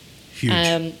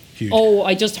 Huge. Oh,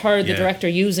 I just heard the director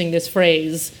using this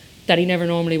phrase that he never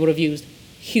normally would have used.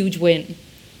 Huge win.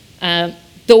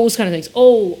 Those kind of things.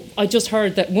 Oh, I just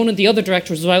heard that one of the other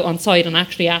directors was out on site and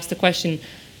actually asked a question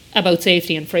about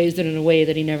safety and phrased it in a way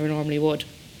that he never normally would.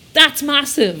 That's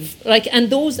massive. Like, and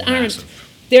those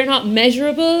they're not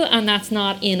measurable, and that's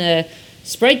not in a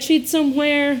spreadsheet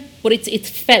somewhere, but it's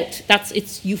felt.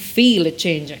 You feel it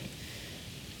changing.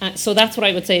 So that's what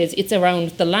I would say is it's around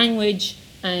the language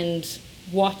and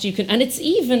what you can, and it's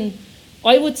even,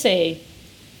 I would say,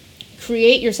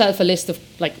 create yourself a list of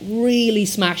like really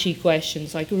smashy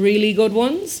questions, like really good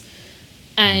ones,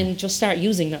 and just start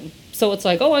using them. So it's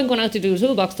like, oh, I'm going out to do a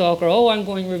toolbox talk, or oh, I'm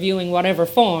going reviewing whatever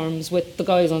forms with the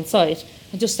guys on site,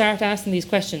 and just start asking these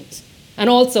questions. And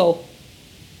also,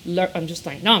 I'm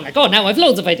like, oh, now I've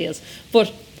loads of ideas.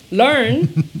 But learn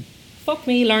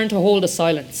to hold a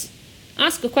silence.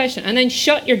 Ask a question, and then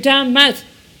shut your damn mouth.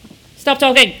 Stop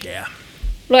talking. Yeah.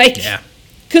 Like,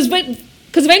 because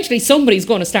eventually somebody's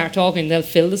going to start talking, they'll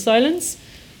fill the silence.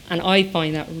 And I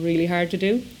find that really hard to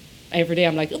do. Every day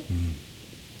I'm like, oh.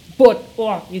 But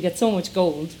you get so much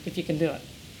gold if you can do it.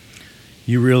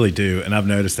 You really do, and I've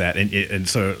noticed that. And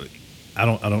so I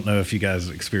don't know if you guys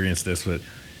experience this, but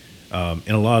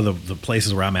in a lot of the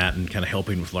places where I'm at and kind of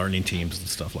helping with learning teams and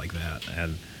stuff like that,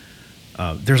 and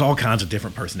there's all kinds of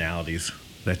different personalities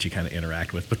that you kind of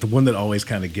interact with. But the one that always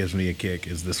kind of gives me a kick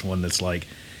is this one that's like,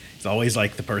 it's always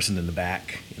like the person in the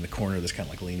back, in the corner, that's kind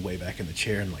of like leaned way back in the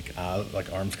chair and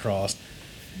like arms crossed.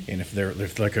 And if they're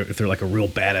like a real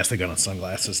badass, they got on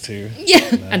sunglasses too.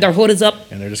 Yeah, and their hood is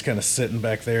up. And they're just kind of sitting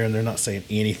back there, and they're not saying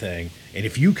anything. And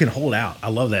if you can hold out, I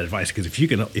love that advice, because if you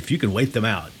can wait them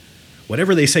out,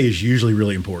 whatever they say is usually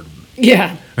really important.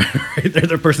 Yeah. They're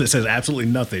the person that says absolutely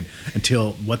nothing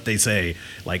until what they say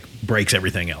like breaks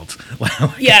everything else.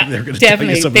 Yeah, they're gonna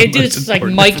definitely. They do just like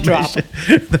mic drop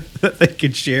that they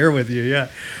can share with you. Yeah.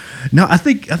 No, I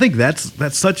think that's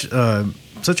such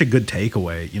a good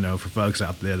takeaway, for folks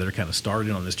out there that are kind of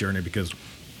starting on this journey, because,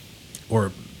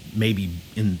 or maybe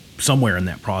in somewhere in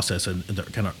that process and the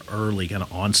kind of early kind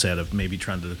of onset of maybe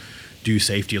trying to do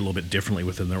safety a little bit differently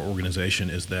within their organization,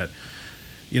 is that,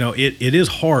 it is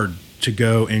hard to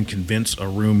go and convince a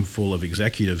room full of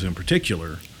executives in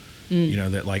particular,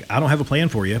 that like, I don't have a plan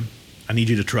for you. I need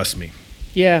you to trust me.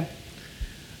 Yeah.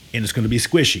 And it's going to be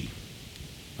squishy.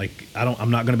 Like, I'm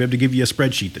not going to be able to give you a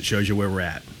spreadsheet that shows you where we're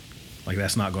at. Like,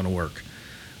 that's not going to work.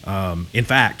 In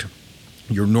fact,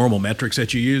 your normal metrics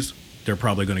that you use, they're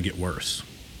probably going to get worse.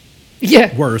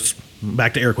 Yeah. Worse,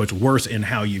 back to air quotes, worse in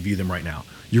how you view them right now.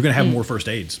 You're going to have more first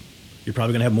aids. You're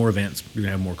probably going to have more events. You're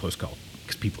going to have more close calls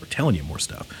because people are telling you more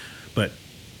stuff. But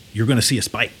you're going to see a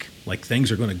spike. Like,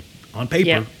 things are going to, on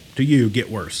paper, to you,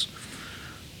 get worse.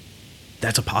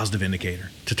 That's a positive indicator.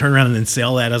 To turn around and then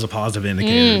sell that as a positive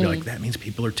indicator, and be like, that means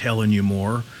people are telling you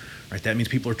more. Right, that means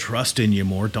people are trusting you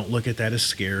more. Don't look at that as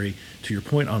scary. To your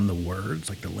point on the words,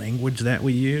 like the language that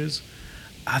we use,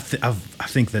 I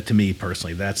think that to me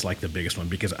personally, that's like the biggest one,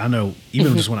 because I know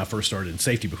even just when I first started in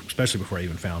safety, especially before I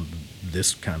even found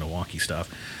this kind of wonky stuff,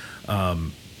 I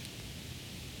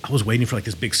was waiting for like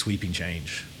this big sweeping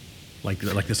change, like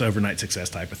this overnight success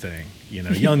type of thing,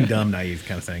 young, dumb, naive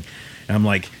kind of thing. And I'm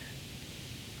like,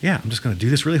 yeah, I'm just going to do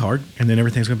this really hard, and then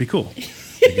everything's going to be cool.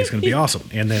 Like, it's going to be awesome.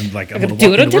 And then like I'm going to do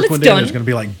walk it into until work one it's day, done.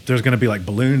 and there's going to be like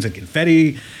balloons and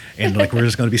confetti, and like we're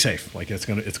just going to be safe. Like it's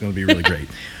going to be really great.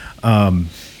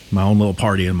 My own little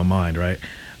party in my mind, right?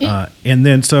 And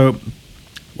then so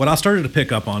what I started to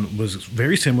pick up on was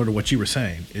very similar to what you were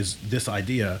saying, is this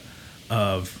idea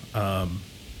of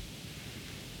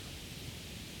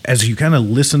as you kind of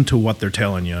listen to what they're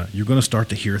telling you, you're going to start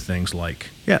to hear things like,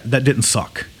 yeah, that didn't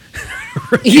suck.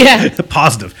 Yeah.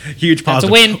 Positive, huge positive.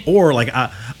 That's a win. Or like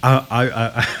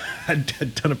I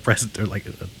had done a present or like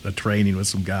a training with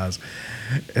some guys,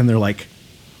 and they're like,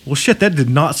 well, shit, that did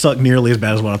not suck nearly as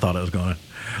bad as what I thought it was going to.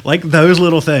 Like those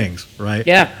little things, right?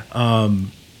 Yeah.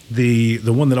 The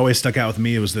one that always stuck out with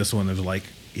me was this one. It was like,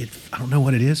 I don't know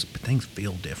what it is, but things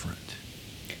feel different.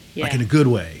 Yeah. Like in a good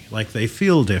way. Like they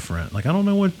feel different. Like I don't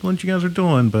know what you guys are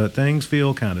doing, but things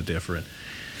feel kind of different.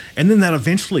 And then that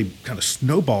eventually kind of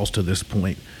snowballs to this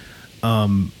point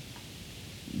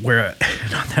where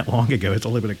not that long ago, it's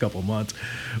only been a couple months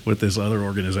with this other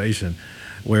organization,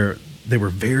 where they were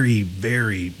very,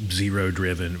 very zero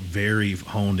driven, very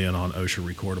honed in on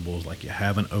OSHA recordables. Like, you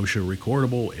have an OSHA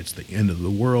recordable, it's the end of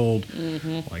the world.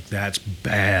 Mm-hmm. Like, that's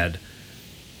bad.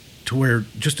 To where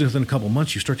just within a couple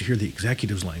months, you start to hear the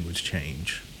executive's language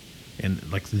change.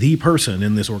 And like the person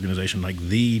in this organization, like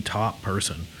the top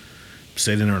person,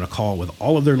 sitting there in a call with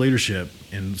all of their leadership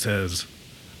and says,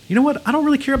 you know what, I don't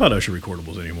really care about OSHA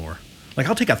recordables anymore. Like,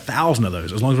 I'll take 1,000 of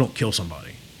those as long as I don't kill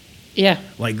somebody. Yeah.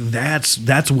 Like, that's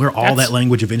where all that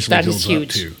language eventually builds up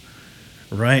to.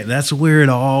 Right? That's where it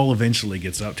all eventually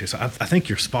gets up to. So I think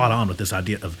you're spot on with this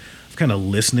idea of kind of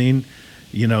listening,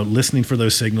 listening for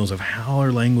those signals of how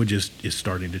our language is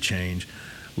starting to change,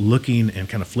 looking and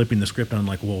kind of flipping the script on,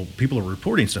 like, well, people are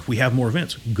reporting stuff. We have more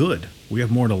events. Good. We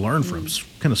have more to learn from.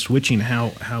 Kind of switching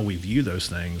how we view those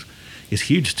things is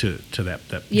huge to that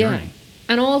journey.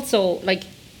 And also, like,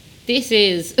 this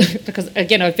is, because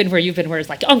again, I've been where you've been, where it's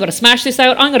like, I'm going to smash this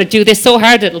out. I'm going to do this so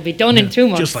hard that it'll be done in 2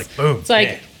 months. Just like, boom. It's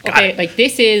like, okay, like,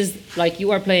 this is, like,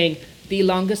 you are playing the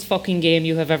longest fucking game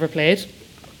you have ever played.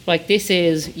 Like, this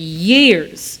is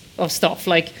years of stuff.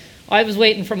 Like, I was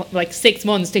waiting for like 6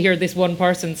 months to hear this one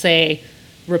person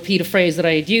repeat a phrase that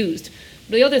I had used.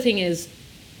 But the other thing is,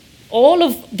 all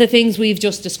of the things we've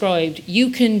just described, you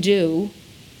can do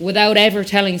without ever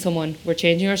telling someone, we're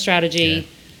changing our strategy,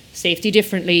 safety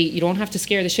differently. You don't have to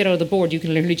scare the shit out of the board. You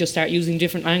can literally just start using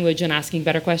different language and asking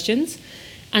better questions.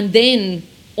 And then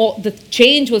the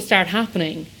change will start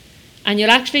happening. And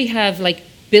you'll actually have like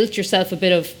built yourself a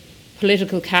bit of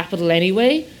political capital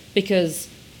anyway, because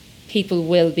people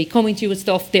will be coming to you with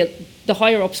stuff. The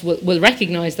higher-ups will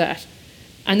recognise that.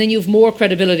 And then you have more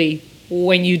credibility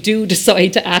when you do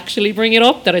decide to actually bring it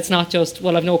up, that it's not just,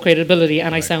 well, I've no credibility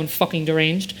and I sound fucking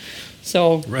deranged.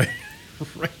 So Right.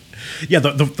 Yeah,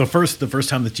 the first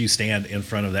time that you stand in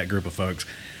front of that group of folks,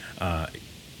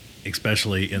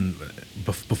 especially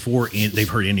before they've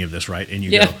heard any of this, right? And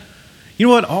you go, you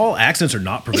know what? All accidents are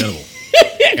not preventable.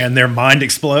 And their mind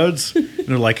explodes. And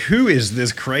they're like, who is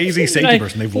this crazy safety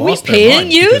person? They've lost their mind.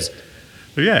 We paying you?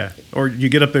 Yeah. Or you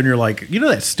get up there and you're like,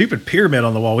 that stupid pyramid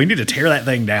on the wall, we need to tear that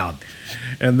thing down.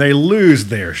 And they lose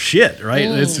their shit, right?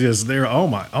 It's just, they're, oh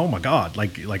my God,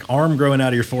 like arm growing out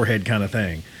of your forehead kind of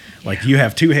thing. Like, you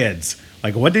have 2 heads.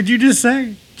 Like, what did you just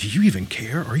say? Do you even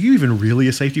care? Are you even really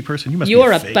a safety person?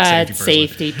 You're a bad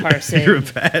safety person. You're a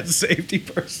bad safety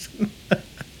person.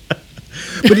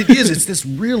 But it's this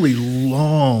really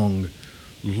long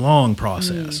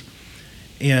process.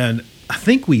 And I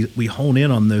think we hone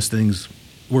in on those things.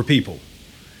 We're people.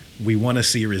 We want to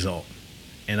see a result.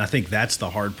 And I think that's the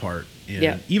hard part.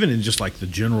 Even in just like the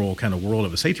general kind of world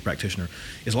of a safety practitioner,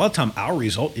 is a lot of time our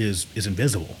result is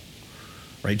invisible.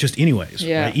 Right, just anyways.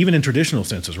 Yeah. Right? Even in traditional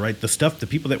senses, right? The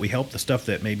people that we help, the stuff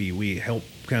that maybe we help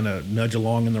kind of nudge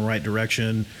along in the right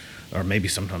direction, or maybe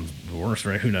sometimes worse,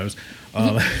 right? Who knows?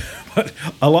 But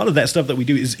a lot of that stuff that we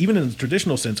do is, even in the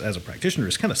traditional sense as a practitioner,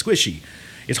 is kind of squishy.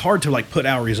 It's hard to like put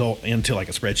our result into like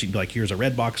a spreadsheet and be like, here's a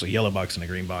red box, a yellow box, and a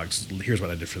green box. Here's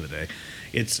what I did for the day.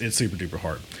 It's super duper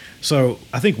hard. So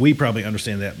I think we probably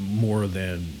understand that more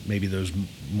than maybe those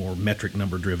more metric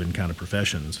number driven kind of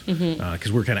professions,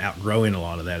 because we're kind of outgrowing a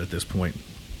lot of that at this point.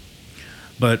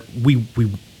 But we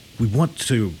want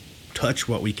to touch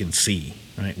what we can see.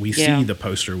 right? We Yeah. see the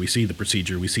poster, we see the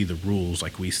procedure, we see the rules,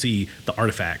 like we see the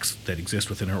artifacts that exist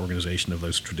within our organization of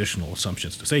those traditional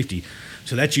assumptions to safety.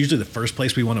 So that's usually the first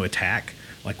place we want to attack.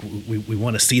 Like we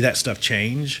want to see that stuff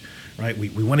change, right?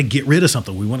 We want to get rid of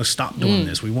something. We want to stop doing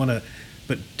this. We want to,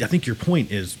 but I think your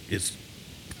point is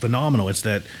phenomenal. It's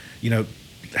that,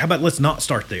 how about let's not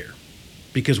start there,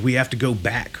 because we have to go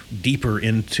back deeper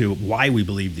into why we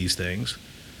believe these things.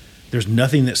 There's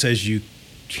nothing that says you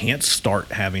can't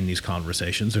start having these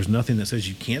conversations. There's nothing that says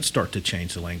you can't start to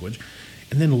change the language,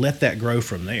 and then let that grow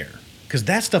from there, because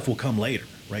that stuff will come later,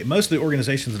 right? Most of the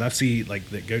organizations that I see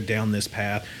that go down this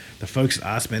path, the folks that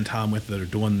I spend time with that are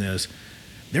doing this,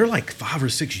 they're like 5 or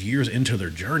 6 years into their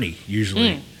journey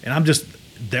usually. And I'm just,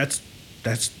 that's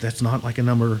not like a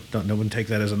number. No one take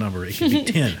that as a number. It could be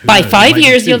 10. By 5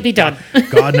 years, you'll be done.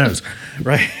 God knows,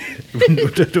 right?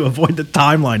 To avoid the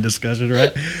timeline discussion,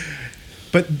 right?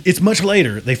 But it's much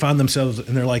later. They find themselves,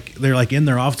 and they're like in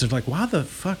their office. They're like, why the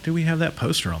fuck do we have that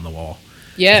poster on the wall?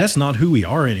 Yeah, that's not who we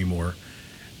are anymore.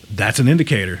 That's an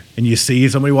indicator. And you see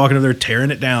somebody walking over there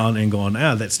tearing it down and going,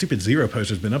 that stupid zero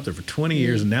poster's been up there for 20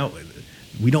 years, and now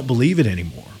we don't believe it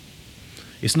anymore.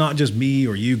 It's not just me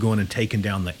or you going and taking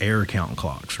down the error count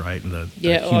clocks, right? And the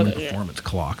human performance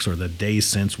clocks, or the days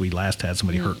since we last had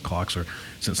somebody hurt clocks, or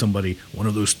since one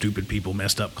of those stupid people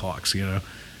messed up clocks,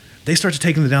 They start to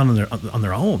take them down on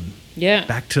their own. Yeah.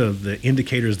 Back to the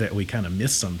indicators that we kind of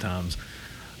miss sometimes.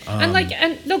 And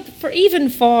look, for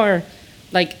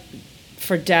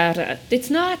data, it's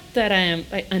not that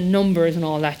and numbers and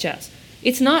all that jazz.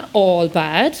 It's not all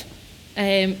bad.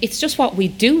 It's just what we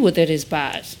do with it is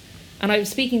bad. And I was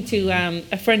speaking to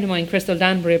a friend of mine, Crystal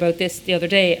Danbury, about this the other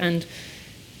day, and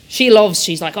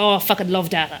she's like, oh, I fucking love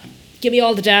data. Give me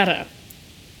all the data.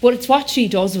 But it's what she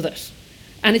does with it.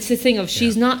 And it's the thing of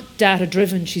she's not data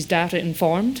driven, she's data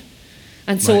informed.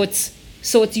 And so it's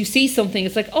you see something,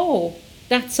 it's like, oh,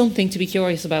 that's something to be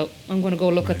curious about. I'm going to go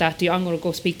look at that. I'm going to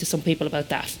go speak to some people about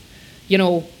that.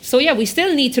 So we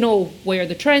still need to know where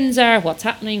the trends are, what's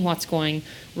happening, what's going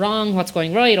wrong, what's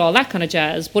going right, all that kind of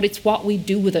jazz. But it's what we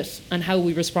do with it and how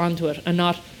we respond to it, and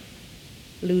not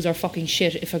lose our fucking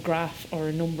shit if a graph or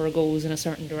a number goes in a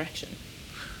certain direction.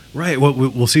 Right. Well,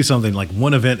 we'll see something like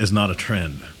one event is not a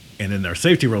trend. And in our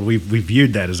safety world, we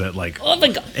viewed that as that like, oh my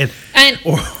God.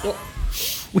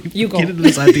 We get into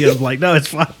this idea of like, no, it's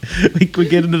fine. We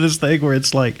get into this thing where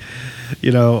it's like,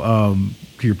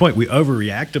 to your point, we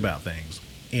overreact about things,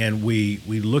 and we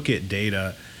look at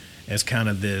data as kind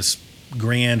of this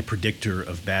grand predictor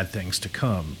of bad things to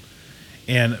come.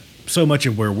 And so much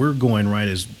of where we're going, right,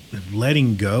 is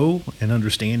letting go and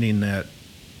understanding that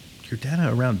your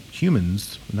data around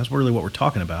humans, and that's really what we're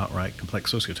talking about, right?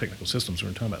 Complex socio-technical systems,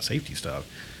 when we're talking about safety stuff,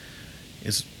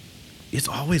 it's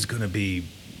always going to be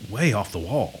way off the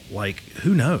wall. Like,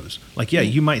 who knows? Like,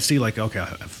 you might see like, okay, I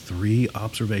have 3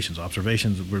 observations.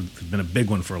 Observations have been a big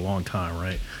one for a long time,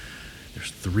 right?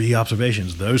 There's 3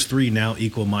 observations. Those 3 now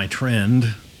equal my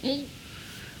trend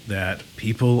that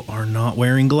people are not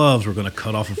wearing gloves. We're going to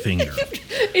cut off a finger.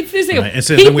 It's this thing. Right? And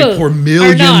so then we pour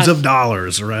millions of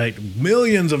dollars, right?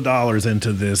 Millions of dollars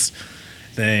into this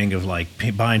thing of like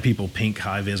buying people pink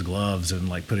high-vis gloves and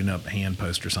like putting up hand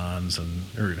poster signs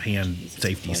or hand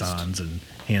safety signs and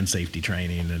hand safety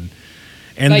training,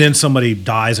 and then somebody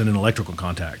dies in an electrical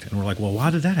contact, and we're like, well, why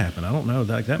did that happen? I don't know.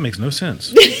 That makes no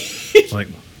sense. Like,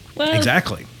 well,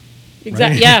 exactly.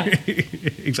 Right? Yeah.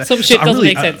 Exactly. Some shit doesn't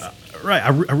make sense. Right. I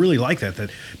really like that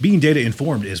being data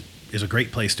informed is a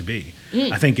great place to be.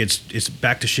 I think it's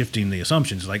back to shifting the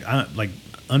assumptions. Like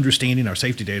understanding our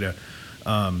safety data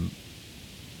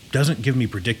doesn't give me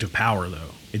predictive power, though.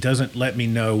 It doesn't let me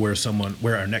know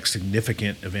where our next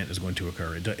significant event is going to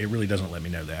occur. It really doesn't let me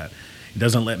know that. It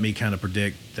doesn't let me kind of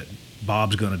predict that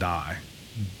Bob's going to die,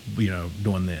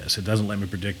 doing this. It doesn't let me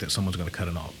predict that someone's going to cut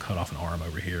off an arm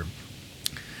over here.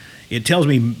 It tells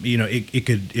me, it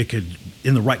could,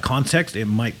 in the right context, it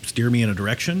might steer me in a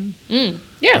direction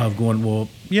of going, well,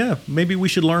 yeah, maybe we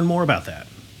should learn more about that.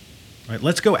 Right?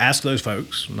 Let's go ask those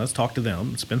folks, and let's talk to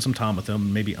them, spend some time with them,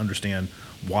 and maybe understand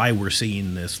why we're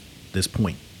seeing this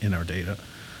point in our data.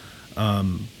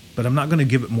 But I'm not going to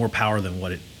give it more power than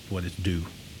what it's due.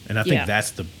 And I think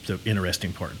that's the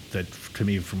interesting part that, to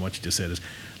me, from what you just said, is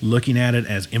looking at it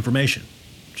as information.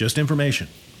 Just information.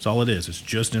 That's all it is. It's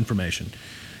just information.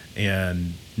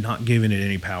 And not giving it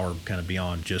any power kind of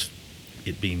beyond just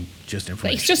it being just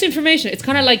information. It's just information. It's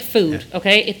kind of like food,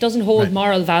 okay? It doesn't hold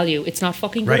moral value. It's not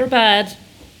fucking good or bad.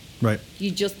 Right.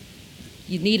 You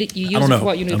need it. You use it for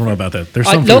what you need. I don't know about that. There's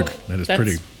some food that is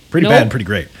pretty bad and pretty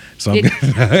great. So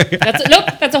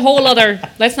that's a whole other.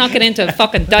 Let's not get into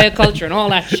fucking diet culture and all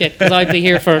that shit, because I'd be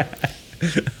here for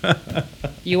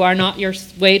You are not your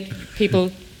weight,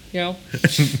 people,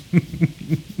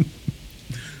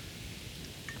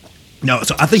 No,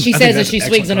 so I think She I says think that she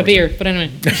swigs on a beer, but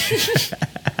anyway.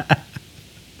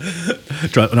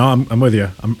 No, I'm with you.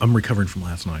 I'm recovering from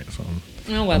last night, so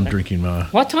I'm drinking my.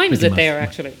 What time is it there,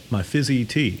 actually? My fizzy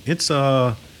tea. It's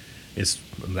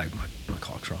like my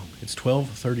clock's wrong. It's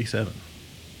 12:37.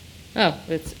 Oh,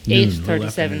 it's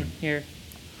 8:37 here.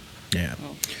 Yeah.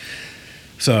 Oh.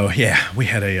 So yeah, we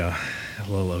had a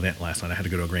little event last night. I had to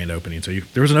go to a grand opening. So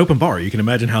there was an open bar. You can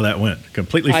imagine how that went.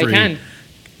 Completely free. I can.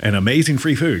 And amazing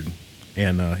free food.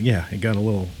 And it got a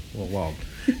little wild.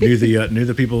 Knew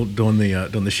the people doing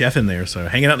the chef in there, so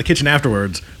hanging out in the kitchen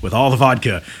afterwards with all the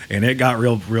vodka, and it got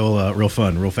real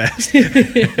fun, real fast,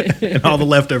 and all the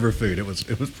leftover food. It was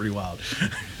pretty wild.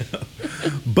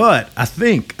 But I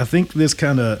think this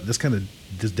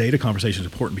data conversation is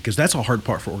important because that's a hard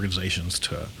part for organizations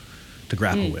to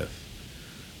grapple with.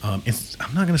 I'm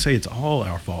not going to say it's all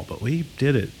our fault, but we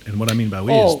did it. And what I mean by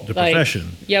we is the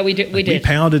profession. Yeah, we did. We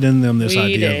pounded in them this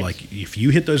idea of like, if you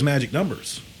hit those magic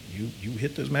numbers, you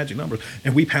hit those magic numbers.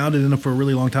 And we pounded in them for a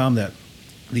really long time that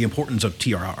the importance of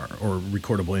TRR or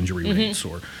recordable injury rates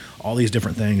or all these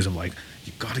different things of like,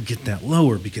 you've got to get that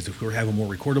lower because if we're having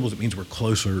more recordables, it means we're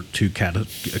closer to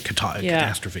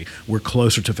catastrophe. We're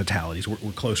closer to fatalities.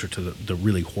 We're closer to the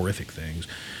really horrific things.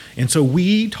 And so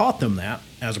we taught them that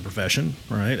as a profession,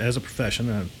 right? As a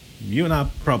profession. You and I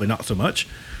probably not so much.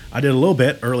 I did a little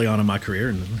bit early on in my career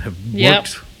and have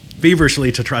worked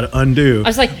feverishly to try to undo. I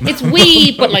was like, it's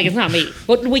we, but like it's not me.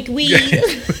 But we.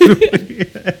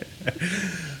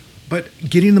 But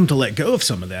getting them to let go of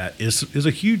some of that is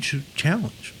a huge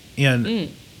challenge.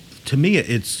 And to me,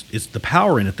 it's the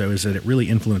power in it, though, is that it really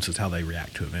influences how they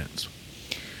react to events.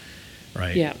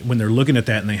 Right? Yeah. When they're looking at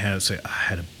that and they say, I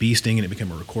had a bee sting and it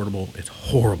became a recordable, it's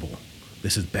horrible.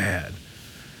 This is bad.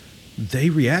 They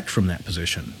react from that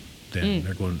position. Then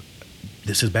they're going,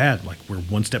 this is bad. Like, we're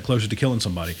one step closer to killing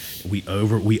somebody. We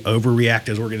overreact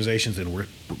as organizations, and we're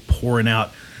pouring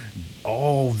out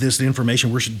all this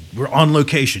information. We're on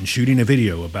location shooting a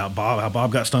video about how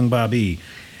Bob got stung by a bee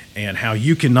and how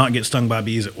you cannot get stung by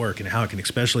bees at work and how it can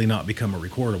especially not become a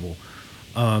recordable.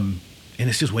 And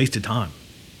it's just wasted time.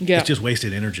 Yeah. It's just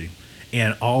wasted energy.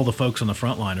 And all the folks on the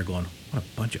front line are going, what a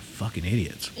bunch of fucking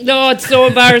idiots. No, it's so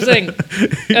embarrassing.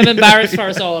 I'm embarrassed for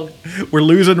us all. We're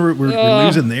losing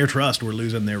their trust. We're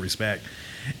losing their respect.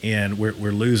 And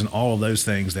we're losing all of those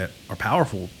things that are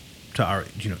powerful to our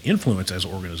influence as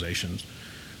organizations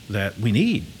that we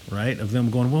need, right? Of them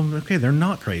going, well, okay, they're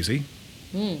not crazy.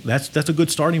 That's a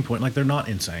good starting point. Like, they're not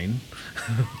insane.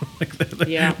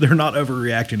 They're not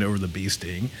overreacting over the bee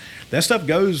sting. That stuff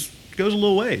goes a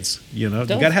little ways. You got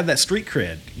to have that street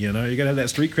cred. You got to have that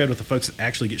street cred with the folks that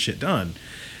actually get shit done.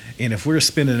 And if we're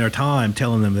spending our time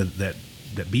telling them that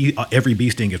every bee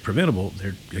sting is preventable,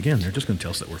 they're just going to tell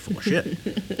us that we're full of shit.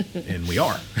 And we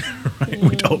are. Right?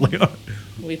 We totally are.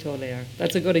 We totally are.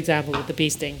 That's a good example with the bee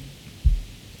sting.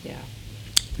 Yeah.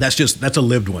 That's a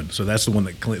lived one. So that's the one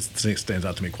that stands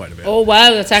out to me quite a bit. Oh,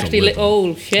 wow. That's actually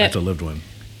shit. That's a lived one.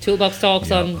 Toolbox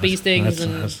talks on bee stings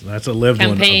that's a lived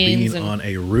one of being on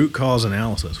a root cause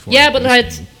analysis for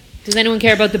does anyone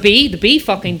care about the bee? The bee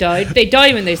fucking died. They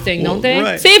die when they sting, don't they?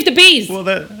 Right. Save the bees. Well,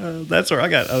 that's where I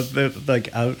got. I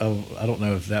don't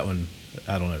know if that one.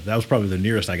 I don't know. That was probably the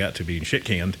nearest I got to being shit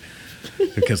canned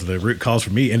because the root cause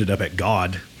for me ended up at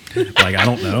God. Like, I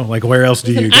don't know. Like, where else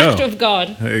do you go? An act of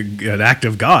God. An act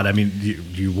of God. I mean, do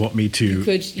you want me to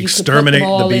exterminate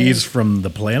the bees from the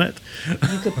planet?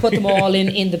 You could put them all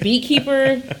in the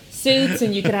beekeeper suits,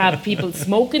 and you could have people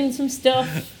smoking some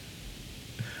stuff.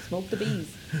 Smoke the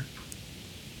bees.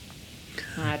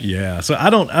 Yeah. So I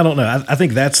don't know. I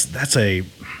think that's that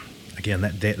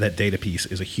data piece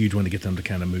is a huge one to get them to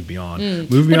kind of move beyond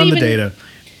the data.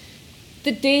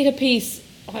 The data piece.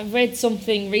 I read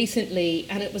something recently,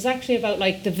 and it was actually about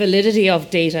like the validity of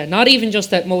data. Not even just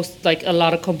that a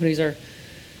lot of companies are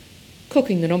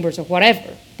cooking the numbers or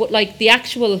whatever, but like the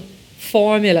actual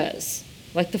formulas,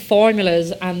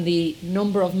 and the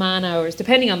number of man hours,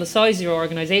 depending on the size of your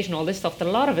organization, all this stuff. That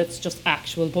a lot of it's just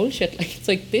actual bullshit. Like, it's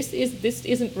like this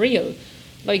isn't real.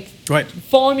 Like,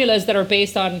 formulas that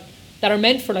are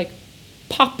meant for like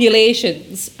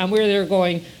populations, and where they're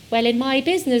going, well, in my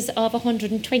business of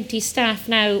 120 staff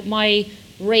now, my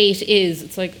rate is.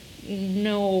 It's like,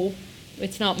 no,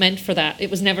 it's not meant for that.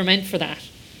 It was never meant for that.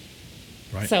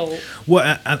 Right. So,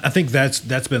 well, I think that's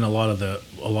been a lot of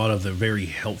the very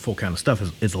helpful kind of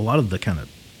stuff. Is a lot of the kind of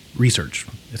research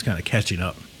is kind of catching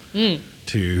up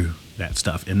to that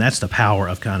stuff, and that's the power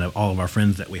of kind of all of our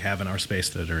friends that we have in our space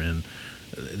that are in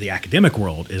the academic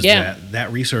world is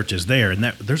that research is there, and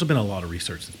that there's been a lot of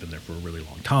research that's been there for a really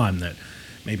long time that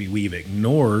maybe we've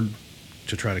ignored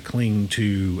to try to cling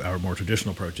to our more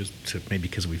traditional approaches, to maybe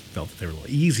because we felt that they were a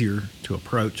little easier to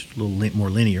approach, a little more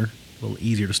linear, a little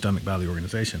easier to stomach by the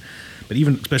organization. But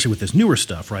even especially with this newer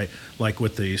stuff, right, like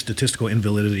with the statistical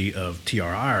invalidity of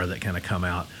TRIR that kind of come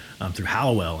out through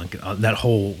Hallowell and that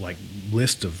whole like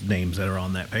list of names that are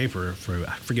on that paper for,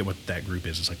 I forget what that group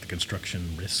is. It's like the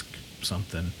construction risk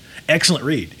something. Excellent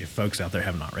read if folks out there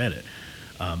have not read it.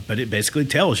 But it basically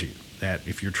tells you that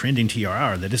if you're trending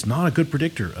TRIR, that it's not a good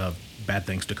predictor of bad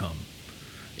things to come.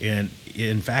 And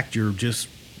in fact, you're just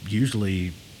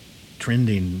usually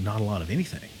trending not a lot of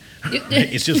anything.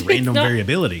 It's just random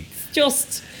variability.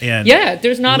 Just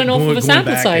there's not enough of a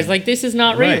sample size. Like this is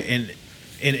not real. Right,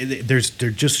 and there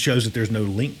just shows that there's no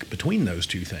link between those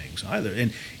two things either.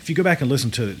 And if you go back and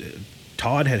listen to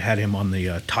Todd had him on the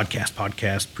Toddcast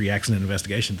podcast pre-accident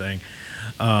investigation thing,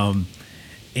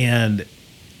 and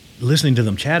listening to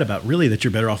them chat about really that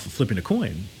you're better off flipping a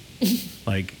coin.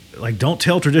 like don't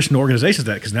tell traditional organizations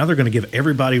that, because now they're going to give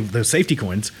everybody those safety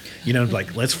coins.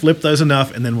 Like let's flip those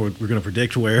enough, and then we're going to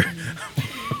predict where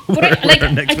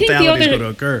our next fatality is going to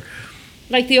occur.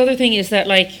 Like the other thing is that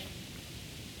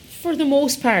for the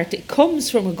most part, it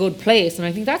comes from a good place, and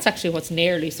I think that's actually what's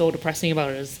nearly so depressing about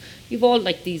it is you've all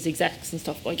these execs and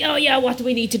stuff going, oh yeah, what do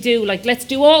we need to do? Like let's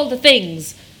do all the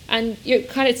things, and you're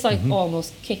kind of, it's like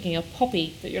almost kicking a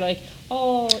puppy that you're like,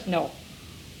 oh no.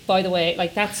 By the way,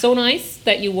 that's so nice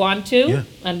that you want to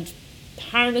and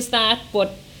harness that,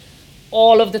 but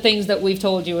all of the things that we've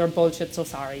told you are bullshit, so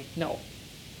sorry, no.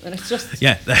 And it's just...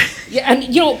 and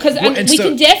because we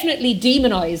can definitely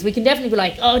demonize, we can definitely be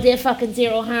like, oh, they're fucking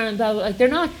zero harm, blah, blah. Like they're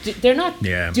not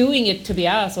doing it to be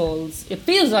assholes. It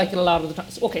feels like it a lot of the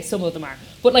time. Okay, some of them are,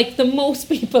 but the most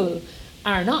people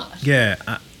are not.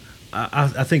 Yeah,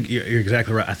 I think you're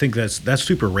exactly right. I think that's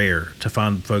super rare to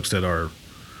find folks that are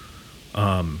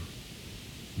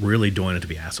really doing it to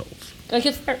be assholes.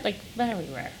 It's very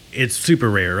rare. It's super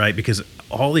rare, right? Because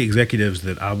all the executives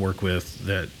that I work with,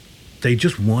 that they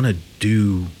just want to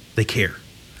do, they care.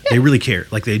 Yeah. They really care.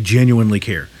 They genuinely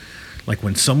care.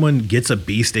 When someone gets a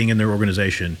bee sting in their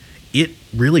organization, it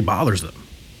really bothers them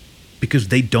because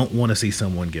they don't want to see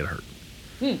someone get hurt.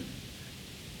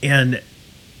 And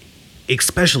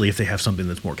especially if they have something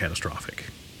that's more catastrophic.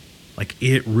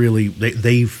 It really,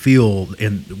 they feel,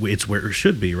 and it's where it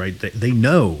should be, right? They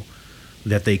know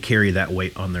that they carry that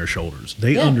weight on their shoulders.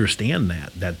 They understand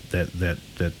that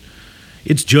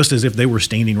it's just as if they were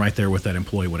standing right there with that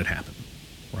employee when it happened,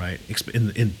 right?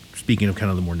 In speaking of kind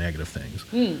of the more negative things.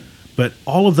 But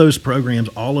all of those programs,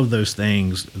 all of those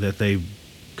things that they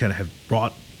kind of have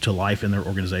brought to life in their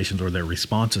organizations or their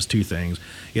responses to things,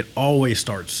 it always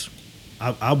starts...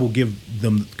 I will give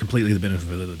them completely the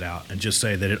benefit of the doubt and just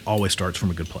say that it always starts from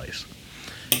a good place.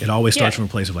 It always starts from a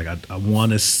place of I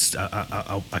want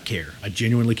to, I care. I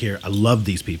genuinely care. I love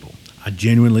these people. I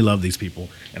genuinely love these people,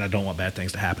 and I don't want bad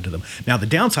things to happen to them. Now, the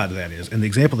downside of that is, and the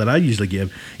example that I usually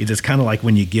give is it's kind of like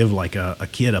when you give a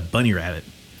kid a bunny rabbit,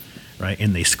 right?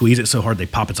 And they squeeze it so hard they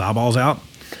pop its eyeballs out,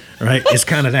 right? It's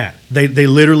kind of that. They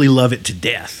literally love it to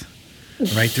death.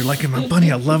 Right, they're like, my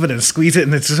bunny, I love it, and squeeze it,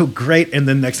 and it's so great. And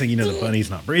then next thing you know, the bunny's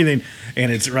not breathing,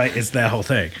 and it's that whole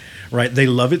thing, right? They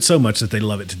love it so much that they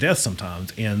love it to death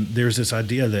sometimes. And there's this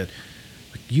idea that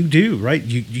you do, right?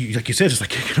 You like you said, it's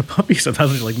like kicking a puppy.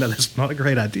 Sometimes you're like, no, that's not a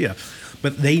great idea.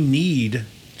 But they need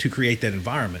to create that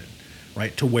environment,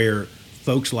 right, to where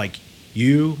folks like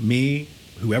you, me,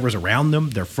 whoever's around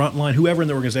them, their frontline, whoever in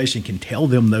the organization can tell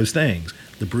them those things.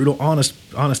 The brutal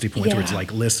honesty points where it's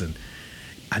like, listen,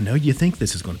 I know you think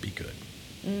this is going to be good,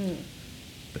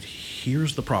 but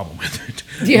here's the problem with it.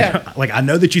 Yeah. I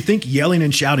know that you think yelling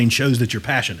and shouting shows that you're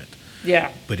passionate.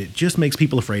 Yeah. But it just makes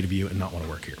people afraid of you and not want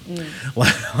to work here.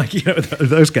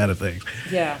 Those kind of things.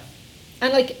 Yeah.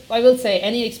 And I will say,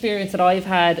 any experience that I've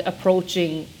had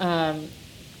approaching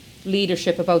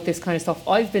leadership about this kind of stuff,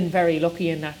 I've been very lucky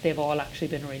in that they've all actually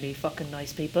been really fucking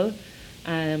nice people.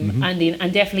 And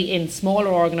definitely in smaller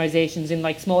organizations,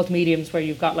 in small to mediums where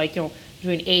you've got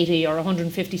between 80 or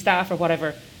 150 staff or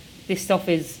whatever, this stuff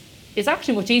is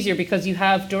actually much easier because you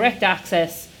have direct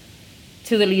access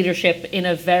to the leadership in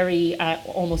a very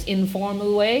almost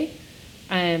informal way.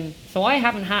 So I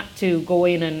haven't had to go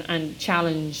in and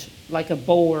challenge a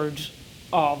board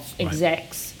of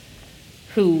execs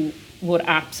who would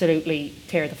absolutely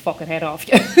tear the fucking head off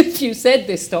you if you said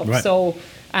this stuff. Right. So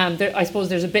I suppose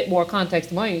there's a bit more context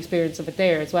to my experience of it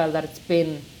there as well, that it's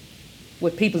been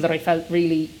with people that I felt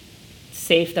really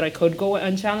safe that I could go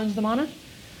and challenge them on it.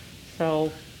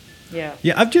 So Yeah.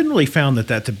 Yeah, I've generally found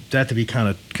that to be kind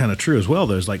of true as well.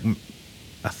 There's like,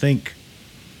 I think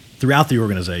throughout the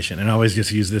organization, and I always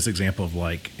just use this example of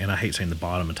like, and I hate saying the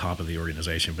bottom and top of the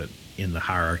organization, but in the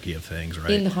hierarchy of things, right?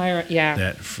 In the hierarchy, yeah.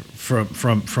 That from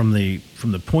the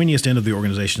pointiest end of the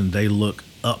organization, they look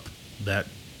up that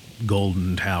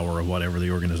golden tower of whatever the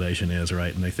organization is,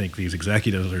 right? And they think these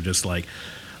executives are just like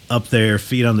up there,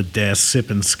 feet on the desk,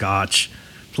 sipping scotch,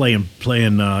 playing,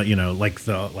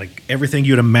 like everything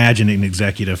you'd imagine an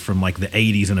executive from like the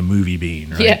 80s in a movie being,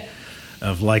 right? Yeah.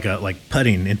 Of like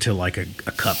putting into like a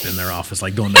cup in their office,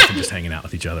 like doing nothing, just hanging out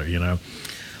with each other,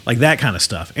 like that kind of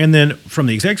stuff. And then from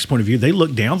the executive's point of view, they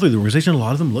look down through the organization. A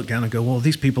lot of them look down and go, well,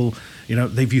 these people,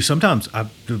 they view sometimes,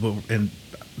 and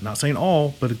not saying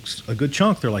all, but it's a good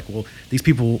chunk. They're like, well, these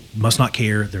people must not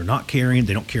care. They're not caring.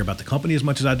 They don't care about the company as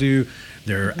much as I do.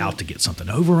 They're out to get something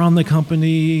over on the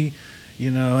company,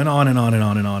 and on and on and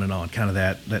on and on and on, kind of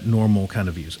that normal kind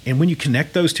of views. And when you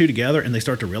connect those two together and they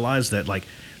start to realize that, like,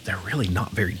 they're really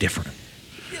not very different,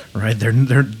 right? They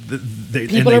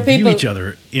view each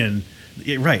other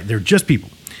right. They're just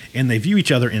people, and they view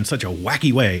each other in such a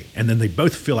wacky way, and then they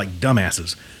both feel like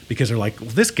dumbasses because they're like, well,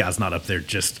 this guy's not up there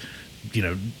just,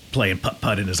 playing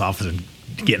putt-putt in his office and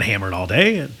getting hammered all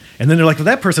day, and then they're like, well,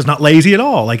 that person's not lazy at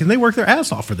all, like, and they work their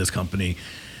ass off for this company,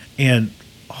 and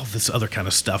all this other kind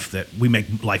of stuff that we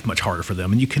make life much harder for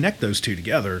them, and you connect those two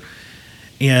together.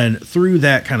 And through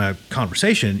that kind of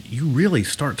conversation, you really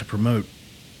start to promote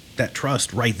that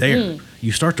trust right there.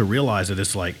 You start to realize that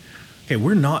it's like, okay,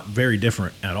 we're not very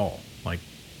different at all. Like,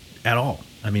 at all.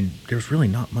 I mean, there's really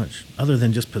not much other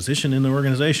than just position in the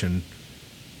organization.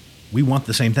 We want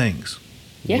the same things.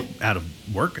 Yeah. Out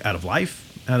of work, out of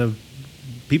life,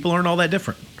 people aren't all that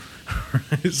different.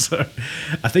 So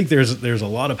I think there's a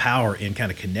lot of power in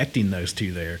kind of connecting those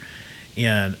two there.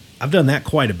 And I've done that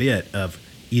quite a bit of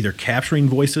either capturing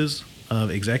voices of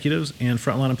executives and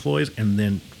frontline employees and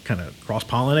then kind of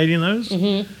cross-pollinating those,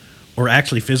 or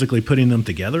actually physically putting them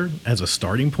together as a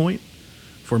starting point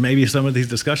for maybe some of these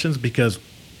discussions, because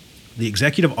the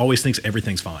executive always thinks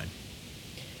everything's fine.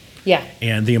 Yeah.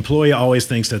 And the employee always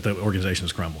thinks that the organization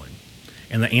is crumbling.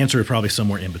 And the answer is probably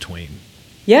somewhere in between.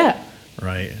 Yeah.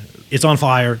 Right? It's on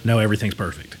fire. No, everything's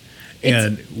perfect.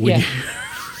 And when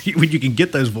you can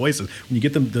get those voices, when you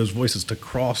get those voices to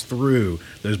cross through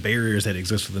those barriers that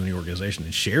exist within the organization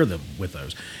and share them with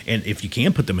those, and if you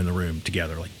can put them in the room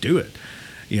together, like, do it,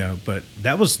 But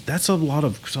that's a lot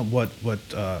of what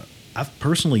I've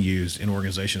personally used in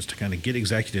organizations to kind of get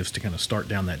executives to kind of start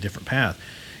down that different path,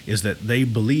 is that they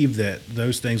believe that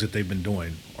those things that they've been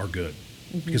doing are good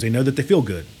because they know that they feel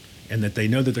good and that they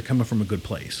know that they're coming from a good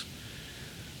place.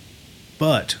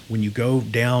 But when you go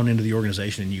down into the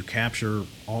organization and you capture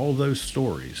all those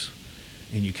stories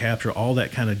and you capture all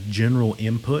that kind of general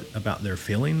input about their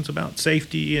feelings about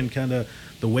safety and kind of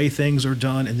the way things are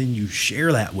done, and then you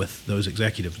share that with those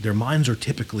executives, their minds are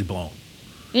typically blown.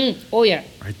 Oh, yeah.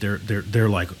 Right? They're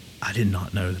like, I did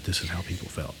not know that this is how people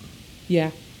felt.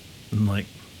 Yeah. And like,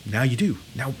 now you do.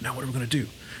 Now what are we going to do?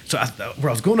 So where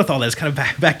I was going with all that is kind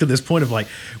of back to this point of like,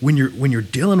 when you're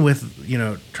dealing with,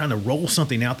 trying to roll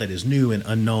something out that is new and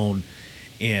unknown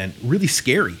and really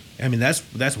scary. I mean, that's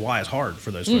why it's hard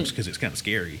for those folks, because it's kind of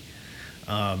scary.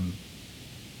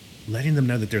 Letting them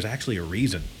know that there's actually a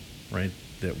reason, right,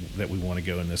 that we want to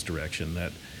go in this direction,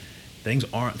 that things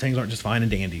aren't just fine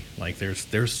and dandy. Like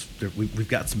we've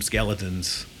got some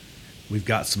skeletons, we've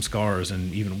got some scars,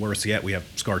 and even worse yet, we have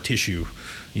scar tissue,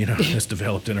 that's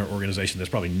developed in our organization that's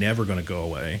probably never going to go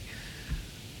away.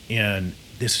 And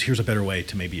here's a better way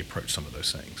to maybe approach some of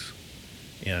those things.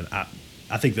 And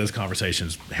I think those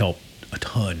conversations help a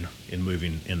ton in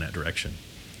moving in that direction.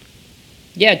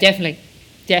 Yeah, definitely,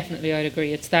 I'd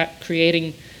agree. It's that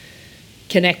creating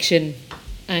connection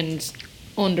and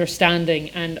understanding.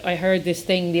 And I heard this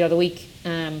thing the other week.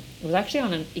 It was actually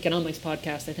on an economics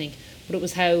podcast, I think, but it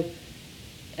was how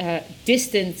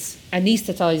distance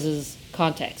anesthetizes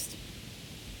context.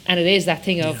 And it is that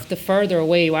thing of the further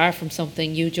away you are from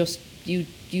something, you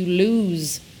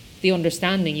lose the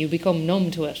understanding, you become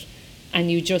numb to it,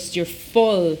 and you're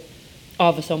full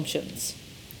of assumptions.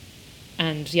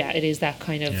 And it is that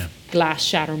kind of glass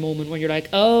shatter moment where you're like,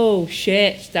 oh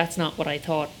shit, that's not what I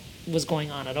thought was going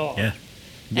on at all.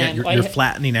 You're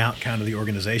flattening out kind of the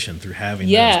organization through having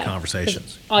those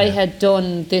conversations. I had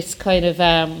done this kind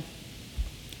of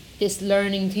this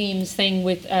learning teams thing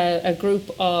with a group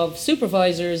of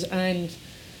supervisors, and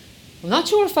I'm not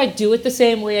sure if I'd do it the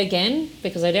same way again,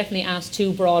 because I definitely asked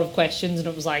too broad of questions, and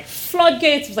it was like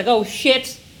floodgates. It was like, oh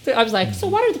shit. I was like, so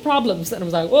what are the problems? And I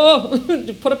was like,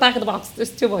 oh, put it back in the box. There's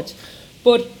too much.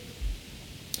 But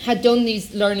had done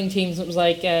these learning teams. It was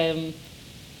like,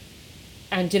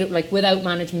 and did it like without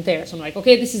management there. So I'm like,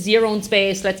 okay, this is your own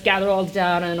space. Let's gather all the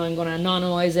data, and I'm going to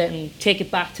anonymize it and take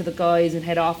it back to the guys in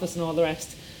head office and all the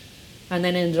rest. And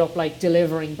then ended up like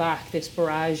delivering back this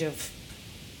barrage of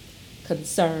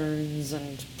concerns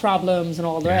and problems and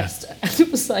all the rest. And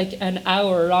it was like an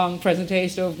hour-long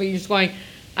presentation of me just going,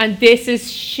 and this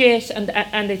is shit, and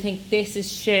they think this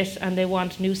is shit, and they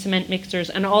want new cement mixers,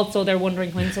 and also they're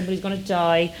wondering when somebody's going to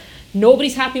die.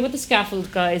 Nobody's happy with the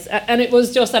scaffold, guys. And it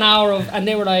was just an hour of, and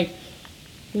they were like,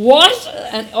 what?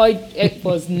 And it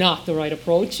was not the right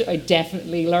approach. I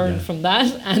definitely learned from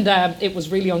that, and it was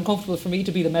really uncomfortable for me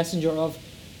to be the messenger of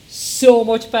so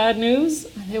much bad news.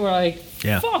 And they were like,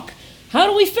 fuck, how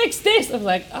do we fix this? I was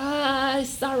like,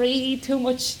 sorry, too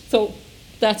much. So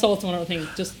that's also another thing.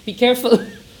 Just be careful.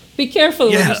 Be careful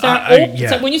when you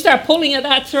start when you start pulling at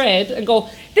that thread and go,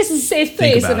 this is a safe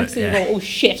place, and next thing you go, oh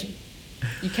shit.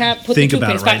 You can't put the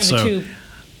toothpaste back in the tube.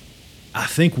 I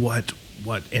think what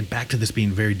and back to this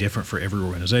being very different for every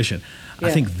organization,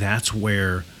 I think that's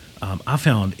where I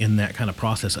found in that kind of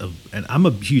process of, and I'm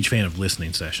a huge fan of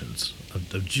listening sessions,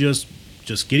 of just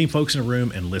getting folks in a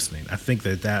room and listening. I think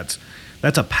that's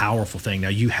a powerful thing. Now,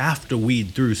 you have to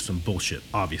weed through some bullshit,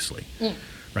 obviously,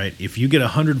 right? If you get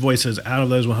 100 voices, out of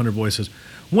those 100 voices,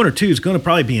 1 or 2 is going to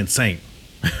probably be insane.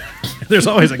 There's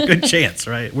always a good chance,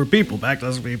 right? We're people, back to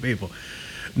us being people.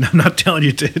 I'm not telling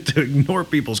you to ignore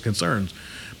people's concerns,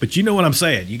 but you know what I'm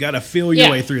saying. You got to feel your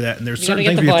way through that, and there's certain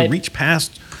things you have to reach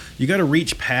past. You got to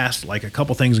reach past like a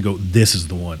couple things and go, this is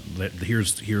the one.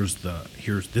 Here's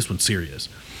this one's serious.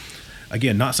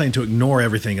 Again, not saying to ignore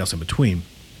everything else in between,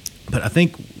 but I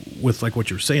think with like what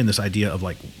you're saying, this idea of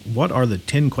like, what are the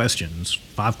 10 questions,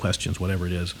 5 questions, whatever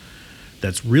it is,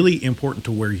 that's really important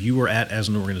to where you are at as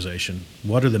an organization.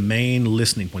 What are the main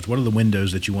listening points? What are the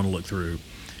windows that you want to look through?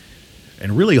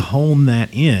 And really hone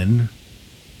that in,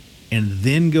 and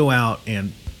then go out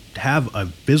and have a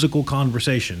physical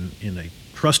conversation in a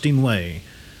trusting way,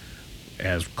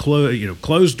 as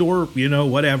closed door,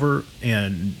 whatever,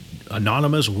 and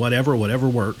anonymous, whatever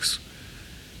works,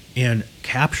 and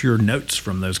capture notes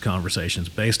from those conversations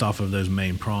based off of those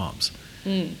main prompts.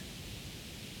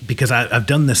 Because I've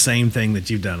done the same thing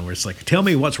that you've done, where it's like, tell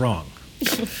me what's wrong.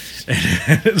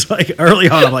 And it's like early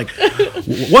on, I'm like,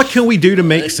 what can we do to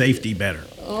make safety better?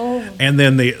 And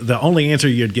then the only answer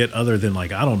you'd get, other than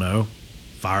like, I don't know,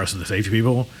 fire us to the safety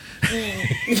people.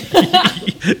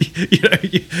 You're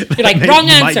like, wrong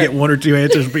answer. You might get 1 or 2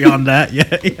 answers beyond that.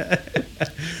 Yeah.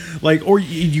 Like, or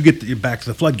you get back to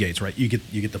the floodgates, right? You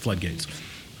get the floodgates.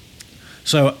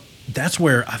 So that's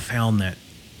where I found that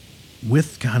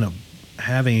with kind of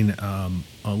having a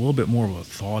little bit more of a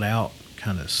thought out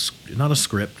kind of, not a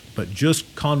script, but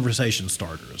just conversation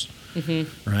starters,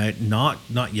 right? Not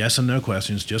yes and no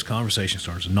questions, just conversation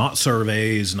starters, not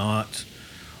surveys, not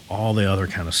all the other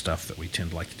kind of stuff that we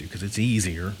tend to like to do, because it's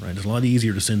easier, right? It's a lot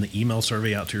easier to send the email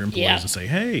survey out to your employees and say,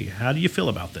 hey, how do you feel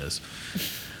about this?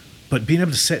 But being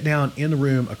able to sit down in the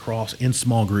room in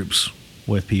small groups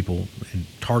with people and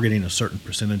targeting a certain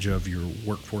percentage of your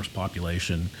workforce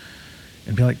population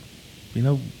and be like,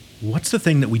 what's the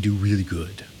thing that we do really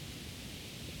good?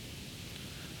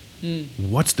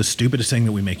 What's the stupidest thing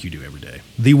that we make you do every day?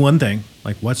 The one thing,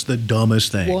 like, what's the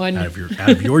dumbest thing out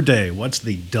of your day? What's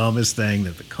the dumbest thing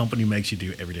that the company makes you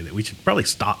do every day that we should probably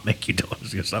stop making you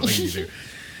do? Stop making you do.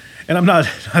 And I'm not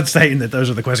saying that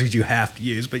those are the questions you have to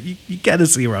use, but you got to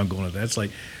see where I'm going with that. It's like,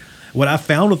 what I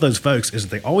found with those folks is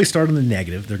that they always start on the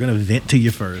negative. They're going to vent to you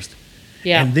first.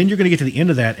 Yeah. And then you're going to get to the end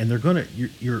of that, and they're going to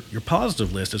your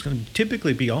positive list is going to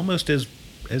typically be almost as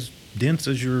dense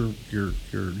as your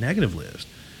negative list.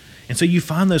 And so you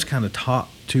find those kind of top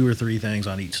 2 or 3 things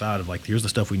on each side of like, here's the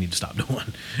stuff we need to stop doing.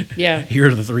 Yeah. Here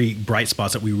are the 3 bright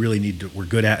spots that we really we're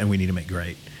good at and we need to make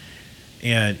great.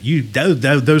 And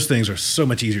those things are so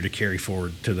much easier to carry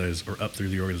forward to those, or up through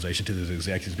the organization to those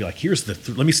executives. Be like, here's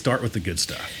let me start with the good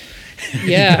stuff.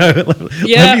 Yeah.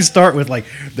 Let me start with, like,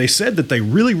 they said that they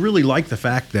really, really like the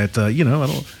fact that,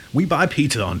 we buy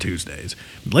pizza on Tuesdays.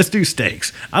 Let's do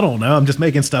steaks. I don't know. I'm just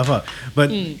making stuff up. But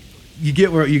you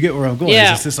get where I'm going.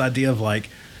 Yeah. It's this idea of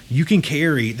like, you can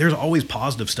carry, there's always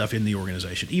positive stuff in the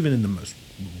organization, even in the most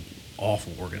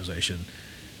awful organization.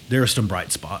 There are some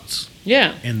bright spots.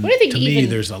 Yeah. And to me,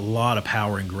 there's a lot of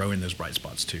power in growing those bright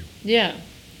spots too. Yeah.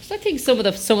 So I think some of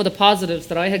the positives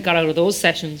that I had got out of those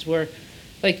sessions were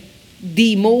like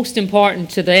the most important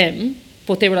to them,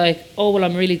 but they were like, oh, well,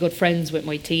 I'm really good friends with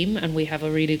my team and we have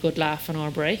a really good laugh on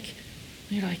our break.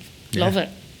 And you're like, love it.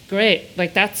 Great.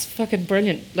 Like, that's fucking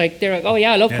brilliant. Like, they're like, oh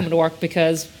yeah, I love coming to work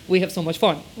because we have so much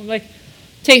fun. I'm like,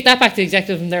 take that back to the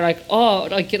executive, and they're like, oh,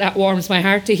 like that warms my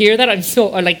heart to hear that. I'm so,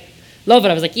 or like, love it.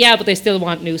 I was like, yeah, but they still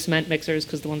want new cement mixers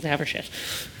because the ones they have are shit.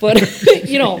 But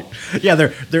you know, yeah,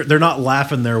 they're not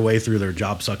laughing their way through their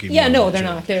job sucking. Yeah, no, they're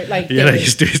not. They're like, you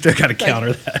still got to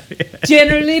counter that. Yeah.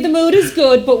 Generally, the mood is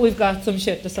good, but we've got some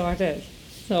shit to sort out.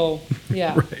 So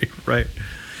yeah, right.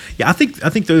 Yeah, I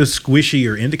think those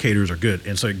squishier indicators are good,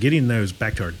 and so getting those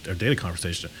back to our data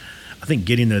conversation, I think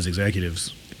getting those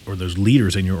executives or those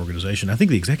leaders in your organization, I think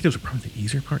the executives are probably the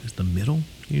easier part. Is the middle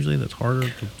usually that's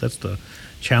harder. That's the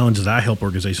challenges I help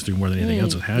organizations through more than anything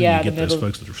else. Is how do you get those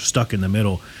folks that are stuck in the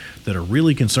middle, that are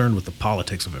really concerned with the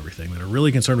politics of everything, that are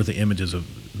really concerned with the images of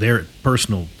their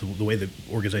personal, the way the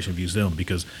organization views them,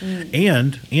 because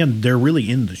and they're really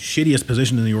in the shittiest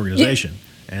position in the organization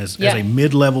as a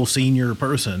mid-level senior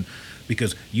person,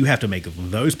 because you have to make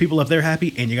those people up there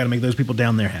happy, and you got to make those people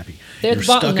down there happy. They're You're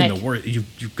stuck in the worst.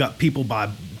 You've got people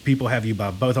have you by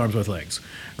both arms, both legs.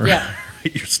 Right? Yeah,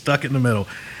 you're stuck in the middle.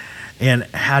 And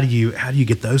how do you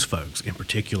get those folks in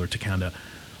particular to kind of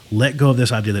let go of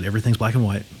this idea that everything's black and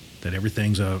white, that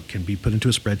everything's can be put into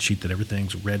a spreadsheet, that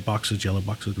everything's red boxes, yellow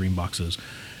boxes, green boxes,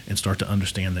 and start to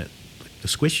understand that the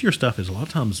squishier stuff is a lot of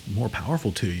times more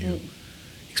powerful to you,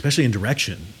 especially in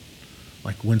direction.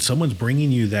 Like when someone's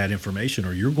bringing you that information,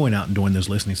 or you're going out and doing those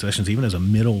listening sessions, even as a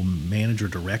middle manager,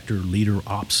 director, leader,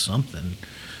 ops, something,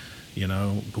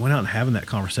 going out and having that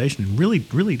conversation and really,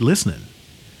 really listening.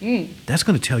 That's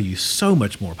going to tell you so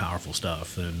much more powerful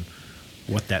stuff than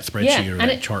what that spreadsheet or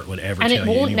that chart would ever tell you. And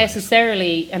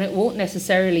it won't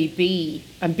necessarily be,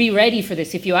 and be ready for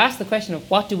this. If you ask the question of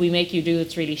what do we make you do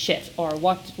that's really shit, or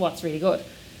what's really good,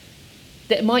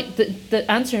 the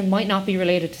answer might not be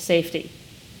related to safety.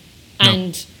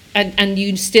 No. And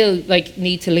you still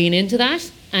need to lean into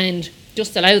that and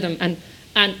just allow them. And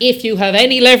if you have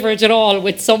any leverage at all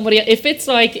with somebody,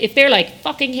 if they're like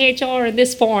fucking HR in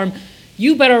this form,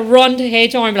 you better run to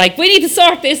HR and be like, we need to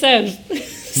sort this out.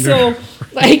 So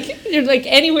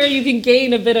anywhere you can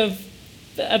gain a bit of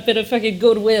fucking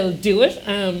goodwill, do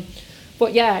it.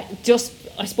 But yeah, just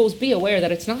I suppose be aware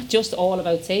that it's not just all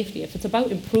about safety. If it's about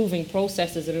improving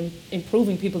processes and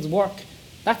improving people's work,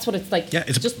 that's what it's like. Yeah,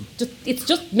 it's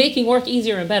just making work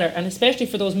easier and better. And especially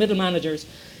for those middle managers,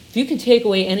 if you can take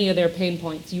away any of their pain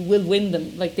points, you will win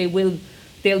them. Like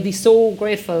they'll be so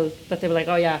grateful that they'll be like,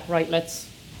 oh yeah, right, let's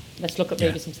look at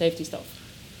maybe some safety stuff.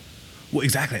 Well,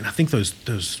 exactly. And I think those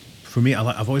for me,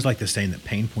 I've always liked this saying that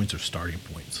pain points are starting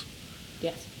points.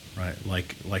 Yes. Right.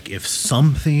 Like if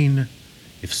something's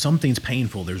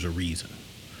painful, there's a reason,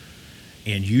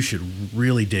 and you should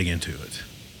really dig into it.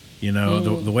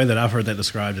 The way that I've heard that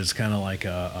described is kind of like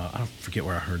I don't forget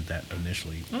where I heard that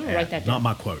initially. I'll write that down. Not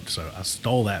my quote, so I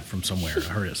stole that from somewhere. I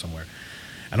heard it somewhere.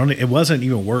 It wasn't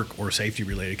even work or safety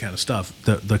related kind of stuff.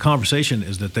 The conversation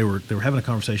is that they were having a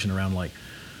conversation around like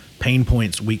pain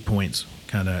points, weak points,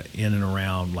 kind of in and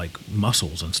around like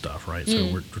muscles and stuff, right?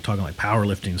 So we're talking like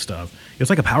powerlifting stuff. It's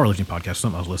like a powerlifting podcast,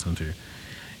 something I was listening to.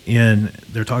 And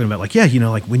they're talking about like,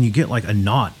 like when you get like a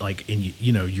knot, like, and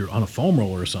you're on a foam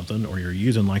roller or something, or you're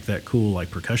using like that cool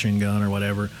like percussion gun or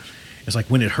whatever. It's like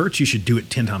when it hurts, you should do it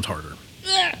 10 times harder.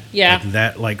 Yeah.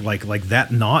 Like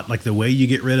that knot, like the way you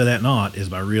get rid of that knot is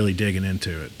by really digging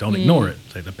into it. Don't ignore it.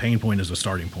 Like the pain point is the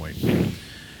starting point.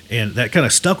 And that kind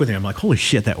of stuck with me. I'm like, holy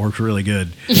shit, that works really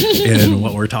good in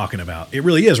what we're talking about. It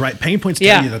really is, right? Pain points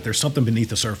tell you that there's something beneath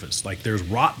the surface. Like there's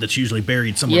rot that's usually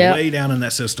buried somewhere way down in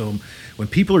that system. When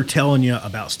people are telling you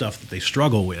about stuff that they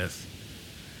struggle with,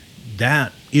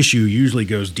 that issue usually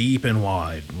goes deep and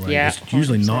wide, right? Yeah, it's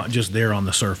usually 100%. Not just there on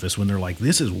the surface when they're like,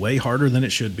 this is way harder than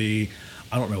it should be.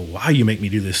 I don't know why you make me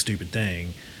do this stupid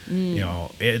thing.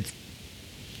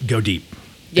 Go deep.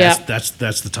 That's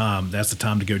the time. That's the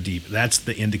time to go deep. That's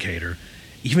the indicator.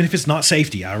 Even if it's not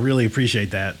safety, I really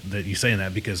appreciate that you saying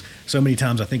that, because so many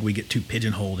times I think we get too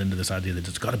pigeonholed into this idea that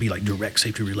it's got to be like direct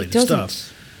safety related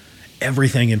stuff.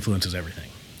 Everything influences everything.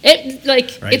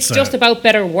 It's just about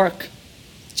better work.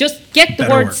 Just get the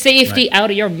word safety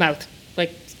out of your mouth.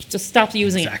 Like, just stop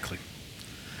using it. Exactly.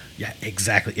 Yeah,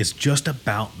 exactly. It's just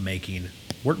about making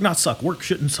work not suck. Work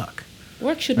shouldn't suck.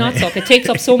 Work should not suck. It takes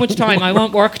up so much time. I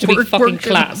want work to be fucking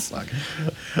class.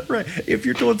 Right. If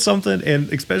you're doing something,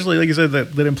 and especially like you said,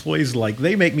 that employees like,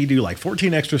 they make me do like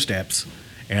 14 extra steps,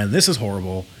 and this is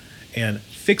horrible, and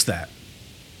fix that.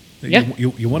 Yeah.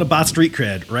 You want to buy street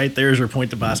cred, right? There's your point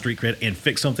to buy street cred and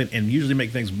fix something, and usually make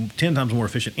things 10 times more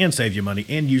efficient and save you money,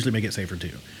 and usually make it safer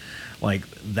too. Like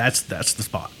that's the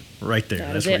spot right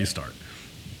there. That's where you start.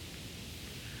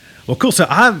 Well, cool. So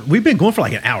we've been going for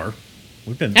like an hour.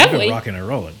 We've been rocking and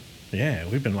rolling. Yeah,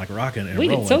 we've been like rocking and We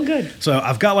rolling. did so good. So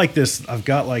I've got like this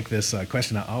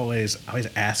question I always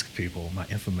ask people, my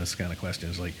infamous kind of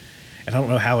questions, like, and I don't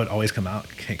know how it always kind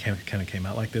of came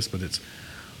out like this, but it's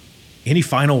any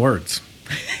final words,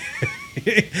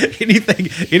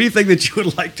 anything that you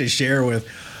would like to share with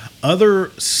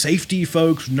other safety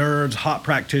folks, nerds, hot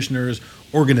practitioners,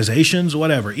 organizations,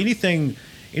 whatever, anything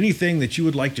that you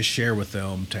would like to share with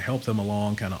them to help them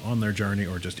along kind of on their journey,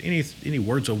 or just any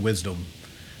words of wisdom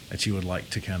that you would like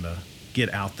to kind of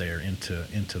get out there into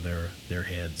their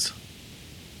heads.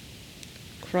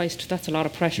 Christ, that's a lot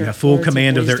of pressure. You have full Words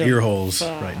command of their wisdom. ear holes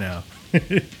right now.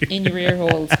 In your ear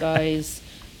holes, guys.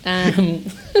 I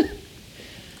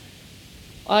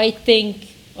think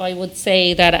I would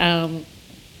say that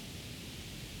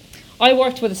I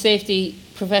worked with a safety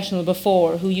professional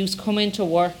before who used to come into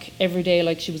work every day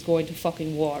like she was going to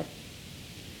fucking war.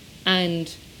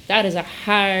 And that is a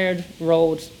hard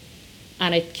road,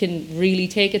 and it can really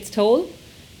take its toll.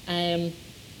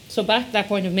 So back to that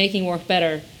point of making work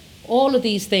better, all of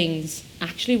these things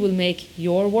actually will make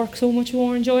your work so much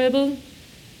more enjoyable,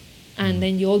 and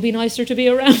then you'll be nicer to be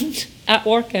around at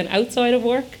work and outside of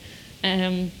work.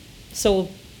 So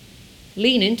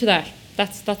lean into that.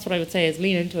 That's what I would say, is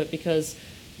lean into it, because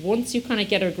once you kind of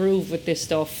get a groove with this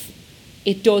stuff,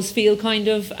 it does feel kind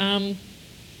of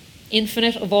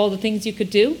infinite of all the things you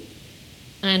could do.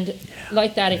 And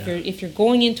like that, if you're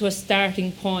going into a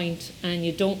starting point and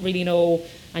you don't really know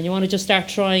and you want to just start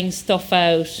trying stuff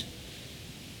out,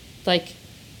 like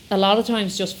a lot of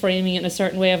times just framing it in a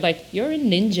certain way of like, you're in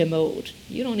ninja mode.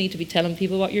 You don't need to be telling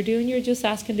people what you're doing. You're just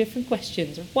asking different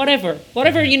questions or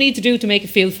whatever you need to do to make it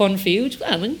feel fun for you.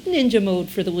 I'm in ninja mode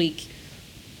for the week.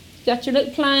 You got your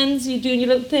little plans, you're doing your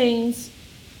little things.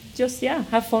 Just,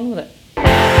 have fun with it.